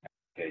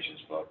applications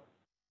for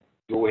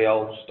Dew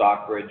Hill,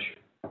 Stockbridge,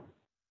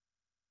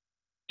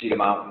 Cedar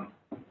Mountain,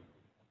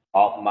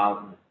 Alton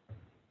Mountain.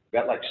 We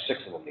got like 6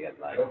 of them the other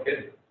night. No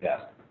kidding.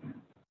 Yeah.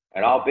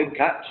 And all big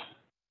cuts.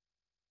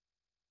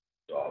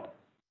 So,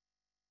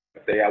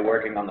 if they are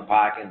working on the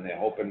parking, they're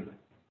hoping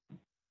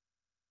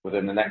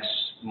within the next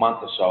month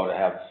or so to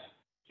have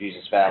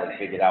Jesus Valley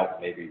figured out.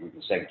 Maybe we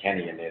can send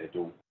Kenny in there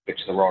to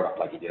fix the road up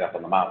like he did up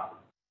on the mountain.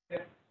 Yeah.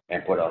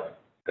 And put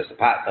because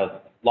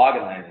the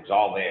logging landing's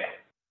all there.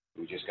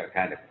 We just gotta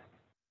kind of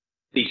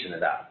decent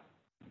it up.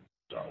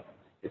 So,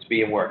 it's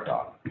being worked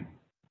on.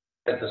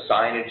 Does the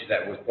signage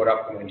that was put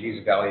up when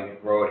Jesus Valley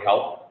Road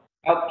help?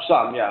 Help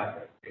some, yeah.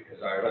 Because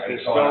But I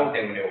there's saw still- that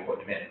thing when they were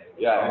putting them in.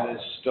 Yeah, and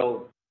there's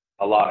still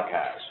a lot of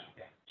cars.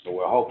 So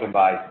we're hoping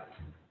by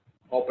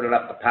opening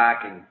up the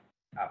parking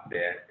up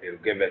there, it'll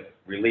give it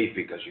relief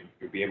because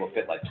you'll be able to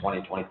fit like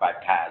 20, 25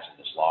 cars in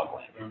this log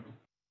landing.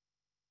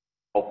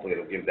 Hopefully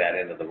it'll give that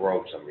end of the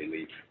road some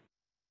relief.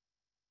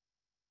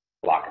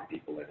 Blocking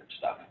people in and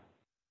stuff.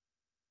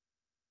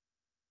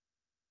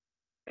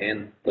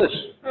 And Liz,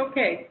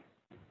 Okay,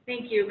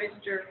 thank you,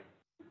 Mr.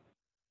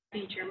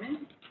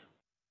 Chairman.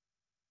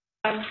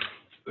 I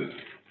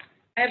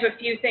have a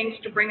few things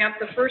to bring up.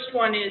 The first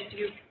one is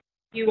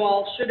you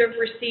all should have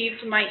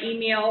received my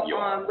email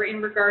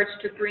in regards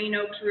to Green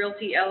Oaks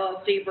Realty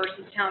LLC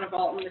versus Town of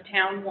Alton. The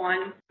town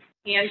won,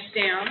 hands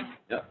down.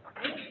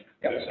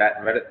 sat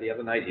and read it the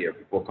other night here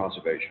before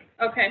conservation.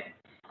 Okay.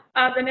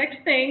 The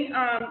next thing,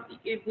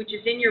 which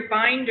is in your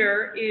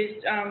binder,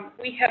 is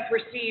we have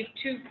received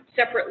 2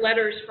 separate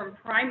letters from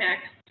Primex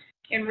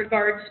in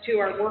regards to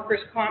our workers'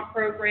 comp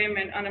program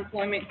and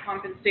unemployment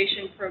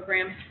compensation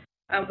program.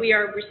 We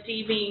are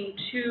receiving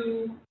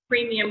 2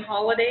 premium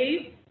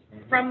holidays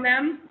from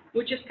them,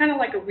 which is kind of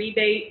like a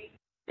rebate.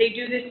 They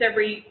do this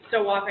every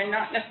so often,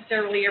 not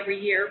necessarily every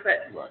year,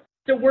 but Right.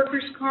 so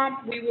workers'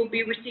 comp, we will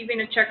be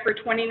receiving a check for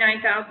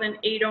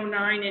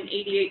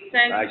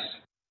 $29,809.88. Nice.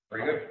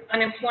 Very good.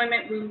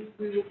 Unemployment,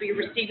 we will be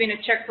receiving a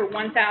check for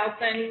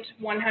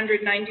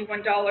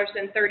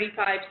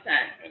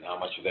 $1,191.35. And how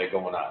much are they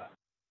going on?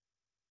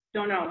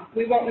 Don't know.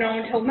 We won't know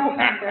until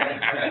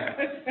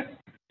November.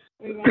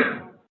 We won't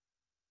know.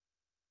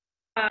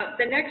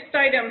 The next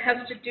item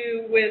has to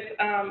do with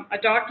a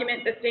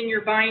document that's in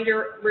your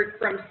binder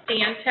from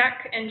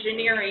Stantec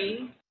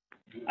Engineering.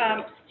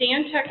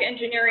 Stantec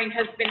Engineering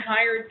has been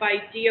hired by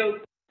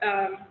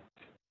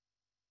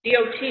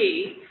DOT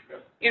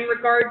in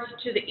regards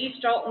to the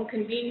East Alton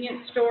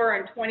Convenience Store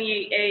on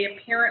 28A.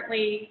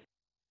 Apparently,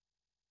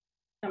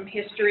 some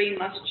history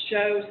must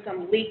show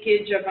some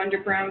leakage of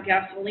underground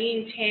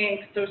gasoline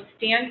tanks. So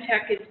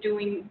Stantec is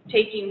taking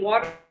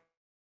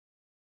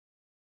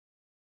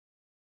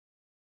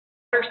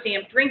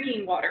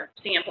drinking water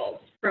samples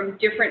from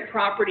different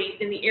properties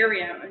in the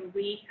area, and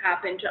we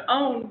happen to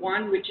own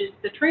one, which is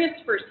the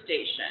transfer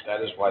station.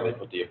 That is why they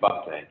put the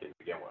above tank in to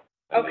begin with.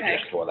 And Okay. They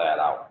just tore that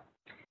out.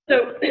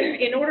 So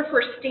in order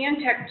for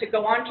Stantec to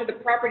go onto the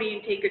property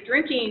and take a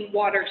drinking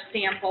water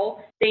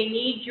sample, they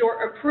need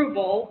your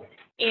approval,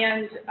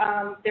 and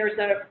there's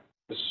a,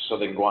 This is so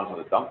they can go onto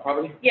the dump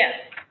probably? yes,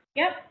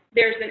 yep,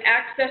 there's an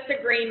access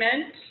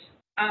agreement,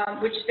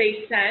 which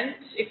they sent.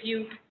 If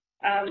you,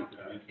 Yeah,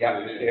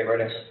 yeah, right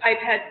next. I've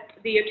had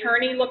the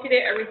attorney look at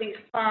it, everything's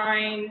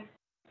fine.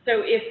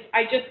 So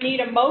I just need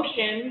a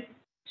motion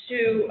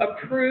to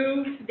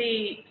approve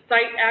the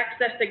site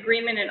access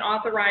agreement and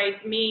authorize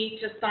me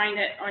to sign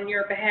it on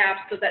your behalf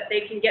so that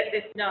they can get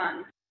this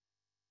done.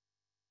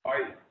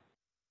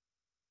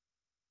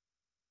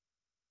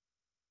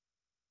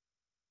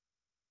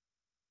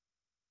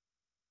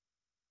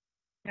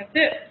 That's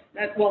it.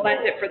 That's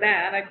it for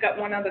that. I've got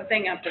one other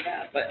thing after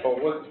that, but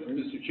Well,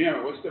 Mr.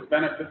 Chairman, what's the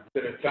benefit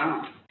to the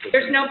town?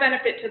 there's no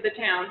benefit to the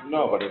town.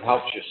 No, but it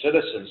helps your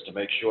citizens to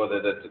make sure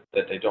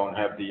that they don't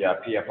have the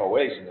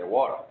PFOAs in their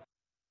water.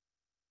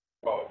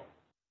 Oh,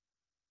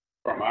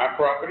 from our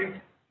property?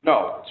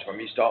 No, it's from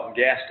East Alton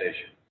Gas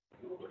Station.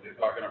 But they're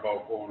talking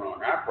about going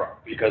on our property.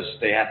 Because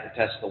they have to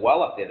test the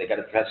well up there. They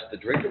gotta test the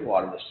drinking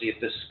water to see if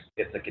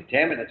the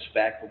contaminants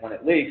back from when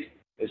it leaked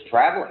is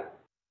traveling.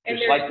 And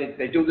Just like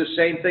they do the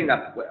same thing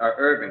up at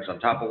Irving's on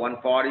top of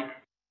 140.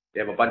 They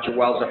have a bunch of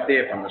wells up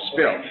there from the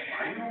spill,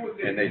 I know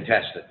what and they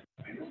test it.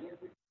 I know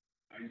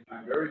what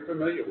I'm very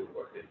familiar with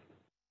what they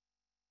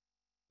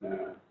do.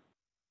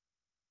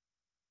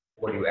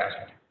 What are you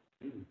asking?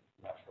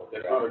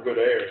 That's not a good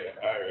area,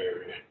 our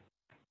area.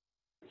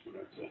 That's what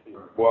I'm saying.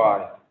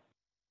 Why?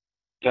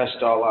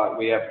 Test all out,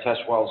 we have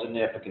test wells in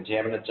there for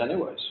contaminants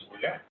anyways. Well,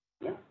 yeah.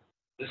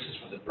 This is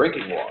for the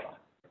drinking water.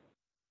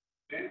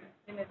 Yeah.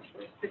 And it's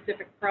for a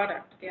specific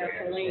product,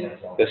 gasoline.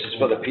 This is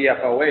for the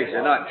PFOAs.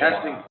 They're not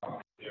testing.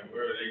 Yeah,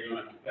 where are they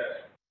going to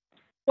test?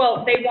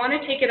 Well, they want to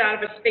take it out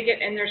of a spigot,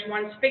 and there's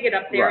one spigot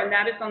up there, Right. and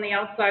that is on the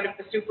outside of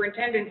the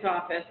superintendent's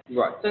office.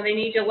 Right. So they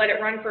need to let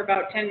it run for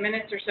about 10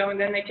 minutes or so, and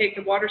then they take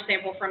the water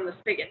sample from the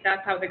spigot.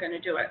 That's how they're going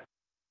to do it.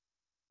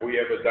 We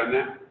ever done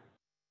that?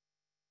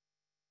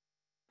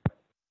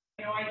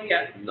 No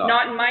idea. No.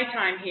 Not in my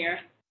time here.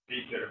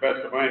 Pete, to the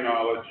best of my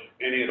knowledge,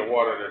 any of the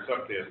water that's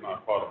up there is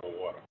not potable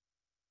water.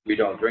 We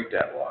don't drink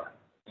that water.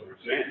 That's what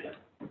I'm saying.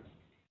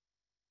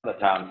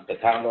 The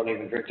town don't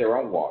even drink their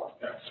own water.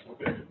 That's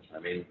okay. I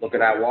mean, look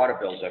at our water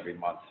bills every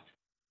month.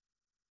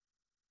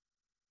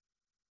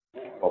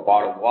 For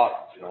bottled water,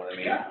 you know what I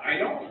mean? Yeah, I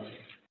know.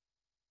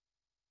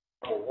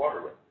 Potable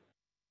water.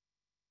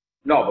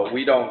 No, but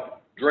we don't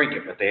drink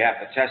it, but they have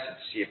to test it to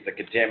see if the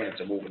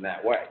contaminants are moving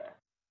that way.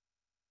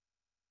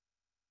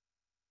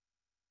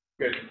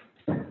 Good.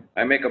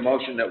 I make a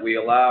motion that we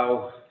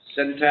allow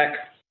Syntec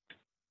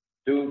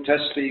to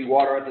test the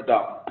water at the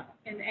dump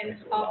And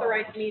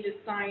authorize me to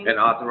sign and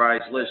authorize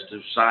Liz to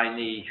sign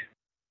the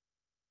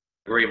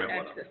agreement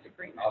with them. access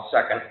agreement. I'll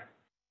second.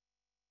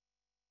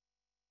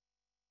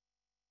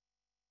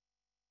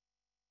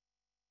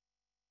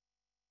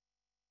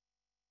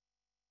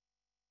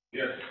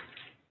 Yes.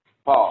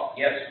 Paul?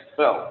 Yes.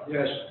 Phil?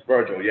 Yes.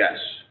 Virgil, yes.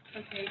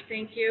 Okay,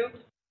 thank you.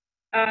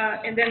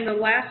 And then the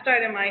last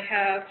item I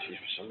have, Geez,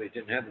 somebody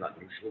didn't have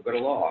nothing, we'll go to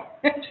law.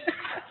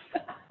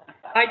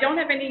 I don't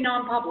have any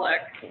non-public,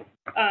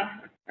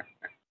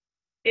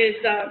 is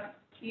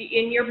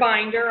in your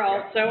binder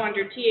also,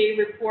 under TA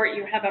report,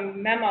 you have a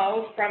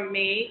memo from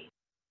me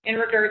in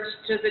regards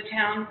to the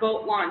town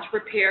boat launch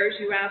repairs.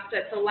 You asked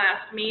at the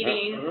last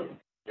meeting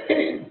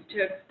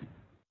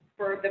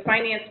for the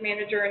finance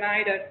manager and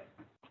I to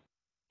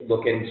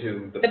Look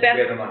into the where best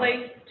the money.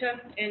 place to,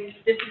 and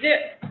this is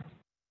it.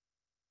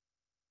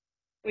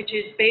 Which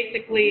is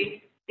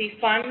basically the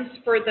funds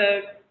for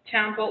the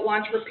town boat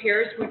launch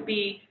repairs would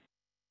be,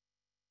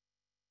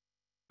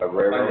 A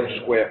railroad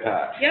square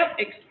patch. yep,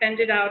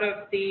 expended out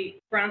of the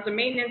grounds and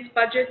maintenance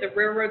budget, the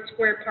Railroad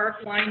Square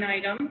Park line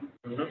item.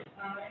 Mhm.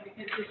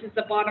 Because this is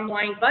the bottom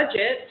line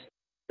budget,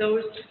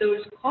 those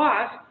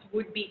costs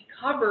would be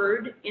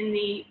covered in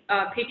the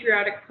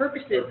patriotic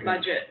purposes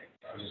budget.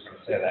 I was just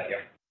gonna say that,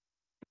 yeah.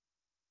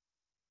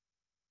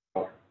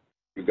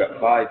 You've got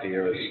 5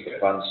 here, as the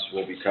funds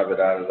will be covered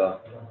out of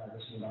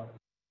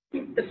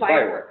The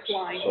fireworks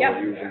line, So yep.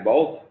 we're using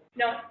both?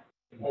 No,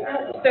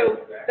 so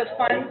the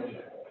funds,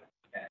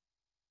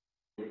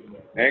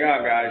 Hang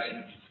on, guys.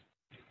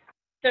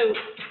 so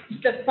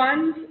the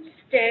funds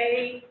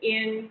stay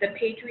in the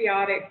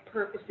patriotic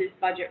purposes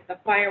budget, the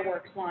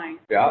fireworks line.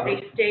 Yeah.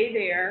 They stay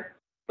there,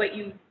 but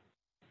you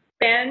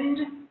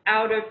spend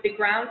out of the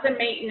grounds and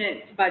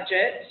maintenance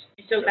budget,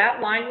 so that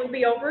line will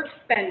be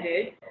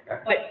overexpended,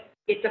 Okay. but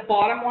it's a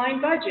bottom line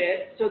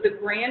budget, so the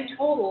grand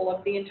total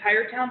of the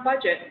entire town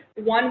budget,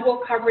 one will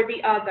cover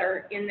the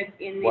other in the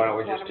Why don't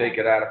we just take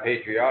it out of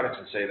patriotics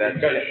and say that's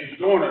Because it? she's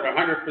doing it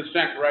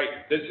 100%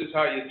 right. This is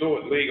how you do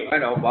it legally. I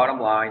know, bottom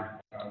line.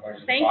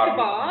 Thank you,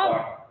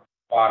 Bob.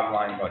 Bottom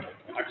line budget.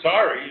 I'm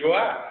sorry, you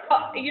are.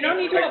 Oh, you don't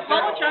need to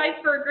apologize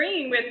for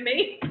agreeing with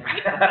me.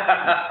 Make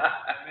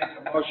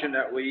a motion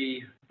that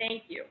we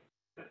Thank you.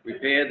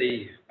 repair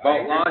the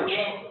boat launch,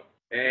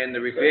 and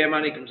the repair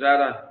money comes out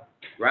of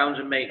grounds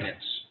and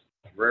maintenance,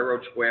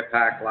 Railroad Square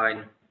Park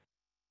line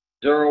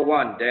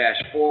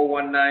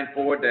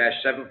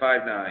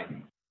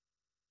 01-4194-759.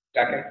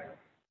 Second?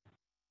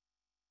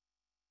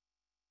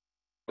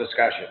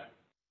 Discussion.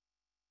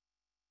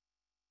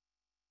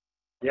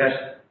 Yes.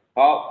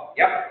 Paul?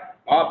 Yep.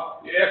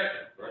 Bob? Yes.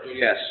 Virgil,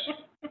 yes.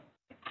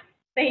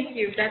 Thank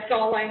you. That's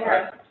all I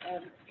have,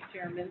 Mr.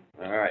 Chairman.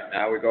 All right,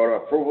 now we go to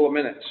approval of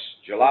minutes,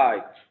 July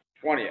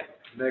 20th.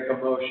 Make a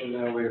motion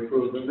that we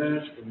approve the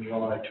minutes from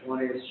July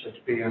 20th, 6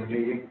 PM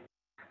meeting.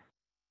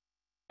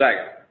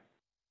 Second.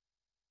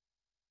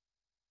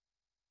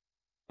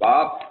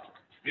 Bob?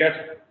 Yes.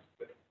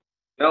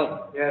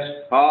 Bill? Yes.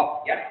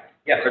 Paul? Yes.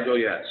 Yes. Virgil,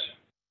 yes.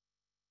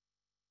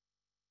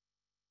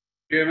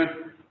 Chairman,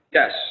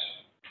 Yes.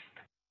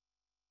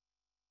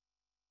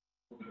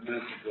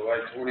 minutes of July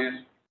 20th.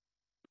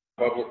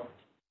 Public.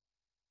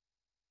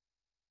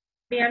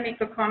 May I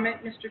make a comment,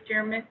 Mr.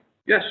 Chairman?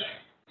 Yes.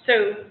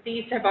 So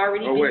these have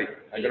already been. Oh, wait,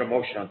 I got a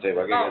motion on the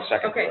table, I got a Oh,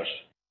 second okay. first.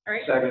 All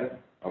right. Second.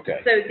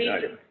 Okay. So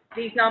Now-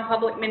 these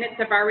non-public minutes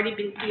have already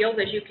been sealed,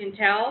 as you can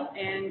tell,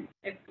 and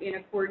in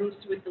accordance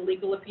with the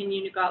legal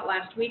opinion you got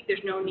last week,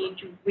 there's no need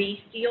to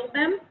reseal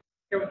them.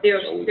 They're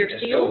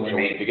sealed. So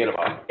we forget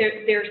about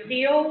it. They're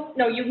sealed.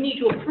 No, you need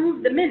to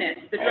approve the minutes,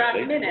 the Oh, draft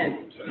they-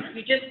 minutes.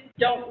 You just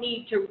don't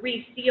need to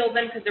reseal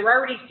them because they're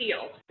already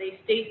sealed. They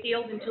stay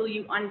sealed until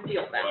you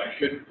unseal them. I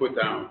should put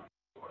down,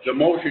 the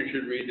motion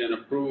should read and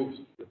approve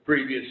the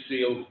previous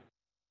sealed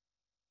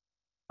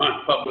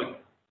on public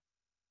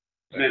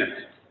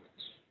minutes.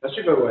 That's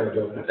a good way of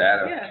doing it.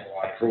 That, Yeah.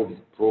 approve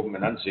them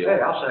and unseal.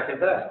 Hey, I'll second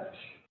that.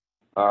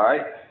 All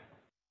right.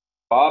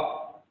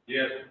 Bob?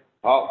 Yes.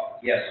 Paul?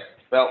 Yes.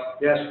 Bill?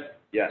 Yes.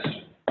 Yes.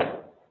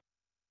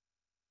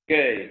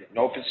 Okay,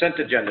 no consent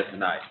agenda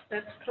tonight,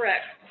 That's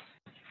correct.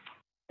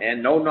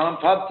 and no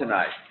non-pub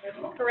tonight. That's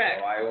So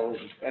correct. I will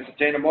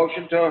entertain a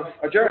motion to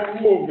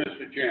adjourn. Move,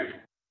 Mr. Chairman.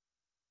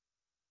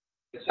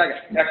 Second.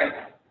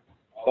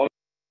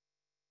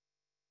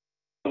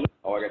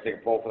 Oh, I gotta take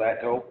a poll for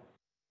that too?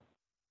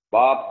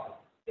 Bob?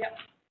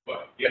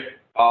 But, yes.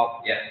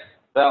 Paul? Yes.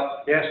 Bill?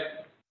 Yes.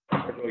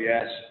 Virgil,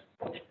 yes.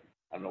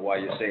 I don't know why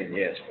you're saying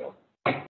yes, Phil.